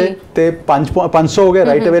ਡਾਇਰੈਕਟਰ ਦੇ ਤੇ 500 ਹੋ ਗਏ,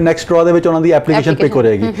 ਰਾਈਟ ਅਵੇ ਨੈਕਸਟ ਡਰਾ ਦੇ ਵਿੱਚ ਉਹਨਾਂ ਦੀ ਐਪਲੀਕੇਸ਼ਨ ਪਿਕ ਹੋ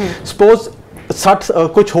ਜਾਏਗੀ। ਸਪੋਜ਼ 60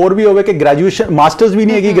 ਕੁਝ ਹੋਰ ਵੀ ਹੋਵੇ ਕਿ ਗ੍ਰੈਜੂਏਸ਼ਨ ਮਾਸਟਰਸ ਵੀ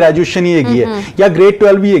ਨਹੀਂ ਹੈਗੀ, ਗ੍ਰੈਜੂਏਸ਼ਨ ਹੀ ਹੈਗੀ ਹੈ ਜਾਂ ਗ੍ਰੇਡ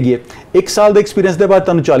 12 ਵੀ ਹੈਗੀ ਹੈ, 1 ਸਾਲ ਦੇ ਐਕਸਪੀਰੀਅੰਸ ਦੇ ਬਾਅਦ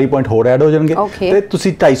ਤੁਹਾਨੂੰ 40 ਪੁਆਇੰਟ ਹੋਰ ਐਡ ਹੋ ਜਾਣਗੇ ਤੇ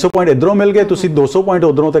ਤੁਸੀਂ 250 ਪੁਆਇੰਟ ਇਧਰੋਂ ਮਿਲ ਗਏ, ਤੁਸੀਂ 200 ਪੁਆਇੰਟ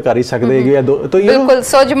ਉਧਰੋਂ ਤੇ ਕਰ ਹੀ ਸਕਦੇ ਹੈਗੇ। ਬਿਲਕੁਲ।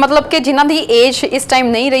 ਸੋ ਮਤਲਬ ਕਿ ਜਿਨ੍ਹਾਂ ਦੀ ਏਜ ਇਸ ਟਾਈਮ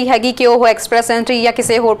ਨਹੀਂ ਰਹੀ ਹੈਗੀ ਕਿ ਉਹ ਐਕਸਪ੍ਰੈਸ ਐਂਟਰੀ ਜਾਂ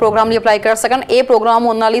ਕਿਸੇ ਹੋਰ ਪ੍ਰੋਗਰਾਮ ਲਈ ਅਪਲਾਈ ਕਰ ਸਕਣ, ਇਹ ਪ੍ਰੋਗਰਾਮ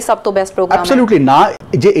ਉਹਨਾਂ ਲਈ ਸਭ ਤੋਂ ਬੈਸਟ ਪ੍ਰੋਗਰਾਮ ਹੈ। ਐਬਸੋਲੂਟਲੀ। ਨਾ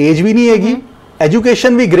ਜੇ ਏਜ ਵੀ ਨਹੀਂ ਹੈਗੀ,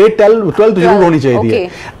 एजुकेशन भी ग्रेड 12 जरूर होनी चाहिए है।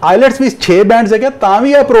 आइलेट्स भी 6 बैंड्स है ਤਾਂ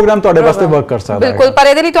ਵੀ ਇਹ ਪ੍ਰੋਗਰਾਮ ਤੁਹਾਡੇ ਵਾਸਤੇ ਵਰਕ ਕਰ ਸਕਦਾ ਹੈ। ਬਿਲਕੁਲ। ਪਰ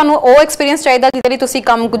ਇਹਦੇ ਲਈ ਤੁਹਾਨੂੰ ਉਹ ਐਕਸਪੀਰੀਅੰਸ ਚਾਹੀਦਾ ਜਿਹਦੇ ਲਈ ਤੁਸੀਂ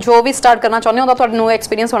ਕੰਮ ਜੋ ਵੀ ਸਟਾਰਟ ਕਰਨਾ ਚਾਹੁੰਦੇ ਹੋ ਉਹਦਾ ਤੁਹਾਨੂੰ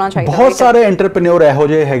ਐਕਸਪੀਰੀਅੰਸ ਹੋਣਾ ਚਾਹੀਦਾ। ਬਹੁਤ ਸਾਰੇ ਐਂਟਰਪ੍ਰੀਨਿਓਰ ਇਹੋ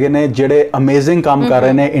ਜਿਹੇ ਹੈਗੇ ਨੇ ਜਿਹੜੇ ਅਮੇਜ਼ਿੰਗ ਕੰਮ ਕਰ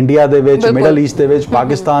ਰਹੇ ਨੇ ਇੰਡੀਆ ਦੇ ਵਿੱਚ, ਮਿਡਲ ਈਸਟ ਦੇ ਵਿੱਚ,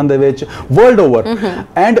 ਪਾਕਿਸਤਾਨ ਦੇ ਵਿੱਚ, world over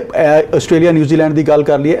and Australia, New Zealand ਦੀ ਗੱਲ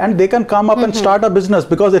ਕਰ ਲਈਏ, and they can come up and start a business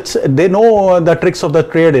because it's ਦੇ ਨੋ ਦ tricks of the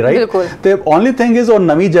trade, right. ਤੇ ਓਨਲੀ ਥਿੰਗ ਇਜ਼ ਉਹ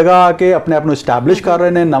ਨਵੀਂ ਜਗ੍ਹਾ ਆ ਕੇ ਆਪਣੇ ਆਪ ਨੂੰ ਐਸਟੈਬਲਿਸ਼ ਕਰ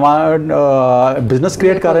ਰਹੇ ਨੇ, ਨਵਾਂ ਬਿਜ਼ਨਸ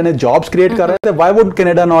ਕ੍ਰੀਏਟ ਕਰ ਰਹੇ ਨੇ, ਜੌਬਸ ਕ੍ਰੀਏਟ ਕਰ ਰਹੇ ਨੇ। ਤੇ ਵਾਈ ਵੁੱਡ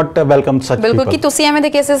ਕੈਨੇਡਾ ਨਾਟ ਵੈਲਕਮ ਸੱਚ ਪੀਪਲ? ਬਿਲਕੁਲ। ਕਿ ਤੁਸੀਂ ਐਵੇਂ ਦੇ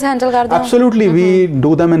ਕੇਸਸ ਹੈਂਡਲ ਕਰਦੇ ਹੋ? Absolutely, we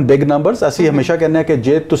do them in big numbers। ਅਸੀਂ ਹਮੇਸ਼ਾ ਕਹਿੰਦੇ ਹਾਂ ਕਿ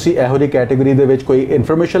ਜੇ ਤੁਸੀਂ ਇਹੋ ਜਿਹੀ ਕੈਟੇਗਰੀ ਦੇ ਵਿੱਚ ਕੋਈ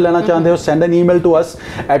ਇਨਫੋਰਮੇਸ਼ਨ ਲੈਣਾ ਚਾਹੁੰਦੇ ਹੋ, send an email to us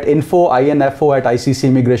at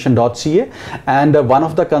info@iccimmigration.ca and one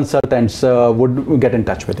of the consultants would get in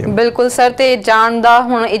touch with you। ਬਿਲਕੁਲ ਸਰ। ਤੇ ਜਾਣ ਦਾ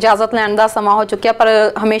ਹੁਣ ਇਜਾਜ਼ਤ ਲੈਣ ਦਾ ਸਮਾਂ ਹੋ ਚੁੱਕਿਆ, ਪਰ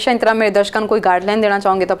ਹਮੇਸ਼ਾ ਇਸ ਤਰ੍ਹਾਂ ਮੇਰੇ ਦਰਸ਼ਕਾਂ ਨੂੰ ਕੋਈ ਗਾਈਡਲਾਈਨ ਦੇਣਾ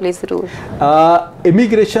ਚਾਹੋਗੇ ਤਾਂ ਪਲੀਜ਼ ਜ਼ਰੂਰ।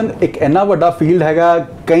 ਇਮੀਗ੍ਰੇਸ਼ਨ ਇੱਕ ਇੰਨਾ ਵੱਡਾ ਫੀਲਡ ਹੈਗਾ,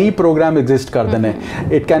 ਕਈ ਪ੍ਰੋਗਰਾਮ ਐਗਜ਼ਿਸਟ ਕਰਦੇ ਨੇ।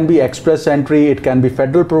 It can be express entry, it can be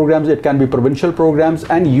federal programs, it can be provincial programs,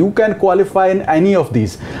 and you can qualify in any of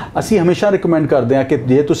these। ਅਸੀਂ ਹਮੇਸ਼ਾ ਰਿਕਮੈਂਡ ਕਰਦੇ ਹਾਂ ਕਿ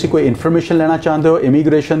ਜੇ ਤੁਸੀਂ ਕੋਈ ਇਨਫੋਰਮੇਸ਼ਨ ਲੈਣਾ ਚਾਹੁੰਦੇ ਹੋ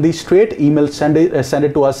immigration the, straight email send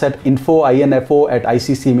it to us at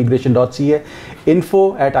info@iccimmigration.ca,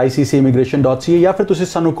 info@iccimmigration.ca, ਜਾਂ ਫਿਰ ਤੁਸੀਂ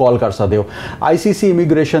ਸਾਨੂੰ ਕਾਲ ਕਰ ਸਕਦੇ ਹੋ। ICC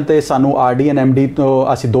ਇਮੀਗ੍ਰੇਸ਼ਨ ਤੇ ਸਾਨੂੰ RD and MD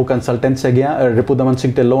ਤੋਂ ਅਸੀਂ 2 ਕੰਸਲਟੈਂਟਸ ਹੈਗੇ ਆ, ਰਿਪੂ ਦਮਨ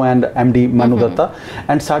Singh Dhillon and MD Manu Dutta,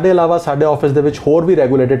 and ਸਾਡੇ ਇਲਾਵਾ ਸਾਡੇ ਆਫਿਸ ਦੇ ਵਿੱਚ ਹੋਰ ਵੀ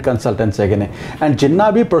ਰੈਗੂਲੇਟਡ ਕੰਸਲਟੈਂਟਸ ਹੈਗੇ ਨੇ। ਐਂਡ ਜਿੰਨਾ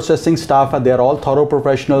ਵੀ ਪ੍ਰੋਸੈਸਿੰਗ ਸਟਾਫ ਹੈ, they are all thorough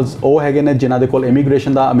professionals. ਉਹ ਹੈਗੇ ਨੇ ਜਿਨ੍ਹਾਂ ਦੇ ਕੋਲ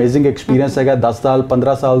ਇਮੀਗ੍ਰੇਸ਼ਨ ਦਾ ਅਮੇਜ਼ਿੰਗ ਐਕਸਪੀਰੀਅੰਸ ਹੈਗਾ, 10 ਸਾਲ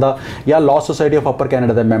 15 ਸਾਲ ਦਾ, ਜਾਂ law society of upper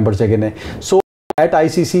Canada ਦੇ ਮੈਂਬਰਸ ਹੈਗੇ ਨੇ। ਸੋ ਐਟ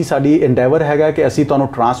ICC ਸਾਡੀ ਇੰਡੇਵਰ ਹੈਗਾ ਕਿ ਅਸੀਂ ਤੁਹਾਨੂੰ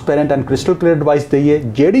transparent and crystal clear advice ਦਈਏ।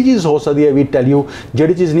 ਜਿਹੜੀ ਚੀਜ਼ ਹੋ ਸਕਦੀ ਹੈ ਵੀ ਟੈਲ ਯੂ,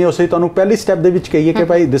 ਜਿਹੜੀ ਚੀਜ਼ ਨਹੀਂ ਹੋ ਸਕਦੀ ਤੁਹਾਨੂੰ ਪਹਿਲੀ ਸਟੈਪ ਦੇ ਵਿੱਚ ਕਹੀਏ ਕਿ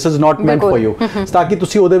ਭਾਈ this is not meant for you, ਤਾਂ ਕਿ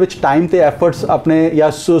ਤੁਸੀਂ ਉਹਦੇ ਵਿੱਚ ਟਾਈਮ ਤੇ ਐਫਰਟਸ ਆਪਣੇ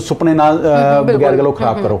ਜਾਂ ਸੁਪਨੇ ਨਾਲ ਬਗੈਰ ਗੱਲੋਂ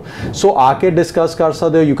ਖਰਾਬ ਕਰੋ। ਸੋ ਆ ਕੇ ਡਿਸਕਸ ਕਰ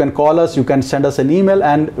ਸਕਦੇ ਹੋ। You can call us, you can send us N email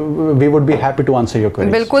and we wood be happy to answer your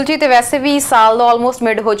queries. ਬਿਲਕੁਲ ਜੀ। ਤੇ ਵੈਸੇ ਵੀ ਸਾਲ ਦਾ ਆਲਮੋਸਟ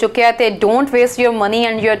ਮਿਡ ਹੋ ਚੁੱਕਿਆ ਹੈ ਤੇ don't waste your money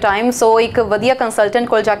and your time. ਸੋ ਇੱਕ ਵਧੀਆ ਕੰਸਲਟੈਂਟ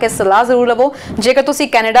ਕੋਲ ਜਾ ਕੇ ਸਲਾਹ ਜ਼ਰੂਰ ਲਵੋ ਜੇਕਰ ਤੁਸੀਂ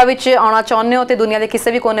ਕੈਨੇਡਾ ਵਿੱਚ ਆਉਣਾ ਚਾਹੁੰਦੇ ਹੋ ਤੇ ਦੁਨੀਆ ਦੇ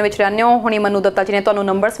ਕਿਸੇ ਵੀ ਕੋਨੇ ਵਿੱਚ ਰਹਿੰਦੇ ਹੋ। ਹੁਣੀ ਮਨੂ ਦੱਤਾ ਜੀ ਨੇ ਤੁਹਾਨੂੰ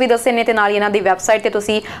ਨੰਬਰਸ ਵੀ ਦੱਸੇ ਨੇ ਤੇ ਨਾਲ ਹੀ ਇਹਨਾਂ ਦੀ ਵੈਬਸਾਈਟ ਤੇ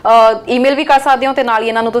ਤੁਸੀਂ ਈਮੇਲ ਵੀ ਕਰ ਸਕਦੇ ਹੋ ਤੇ ਨਾਲ ਹੀ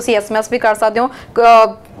ਇਹਨਾਂ ਨੂੰ ਤੁਸੀਂ SMS ਵੀ ਕਰ ਸਕਦੇ ਹੋ।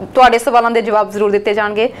 ਤੁਹਾਡੇ ਸਵਾਲਾਂ ਦੇ ਜਵਾਬ ਜ਼ਰੂਰ ਦਿੱਤੇ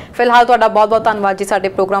ਜਾਣਗੇ। ਫਿਲਹਾਲ ਤੁਹਾਡਾ ਬਹੁਤ-ਬਹੁਤ ਧੰਨਵਾਦ ਜੀ ਸਾਡੇ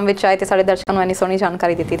ਪ੍ਰੋਗਰਾਮ ਵਿੱਚ ਆਏ ਤੇ ਸਾਡੇ ਦਰਸ਼ਕਾਂ ਨੂੰ ਇੰਨੀ ਸੋਹਣੀ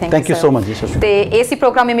ਜਾਣਕਾਰੀ ਦਿੱਤੀ। ਥੈਂਕ ਯੂ ਸੋ ਮਚ ਜੀ। ਤੇ ਏਸੀ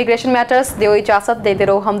ਪ੍ਰੋਗਰਾਮ ਇਮੀਗ੍ਰੇਸ਼ਨ ਮੈਟਰਸ ਦਿਓ ਇਜਾਜ਼ਤ, ਦੇਦੇ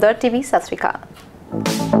ਰਹੋ ਹਮਦਰਦ TV। ਸਤਿ ਸ਼੍ਰੀ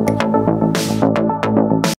ਅਕਾਲ।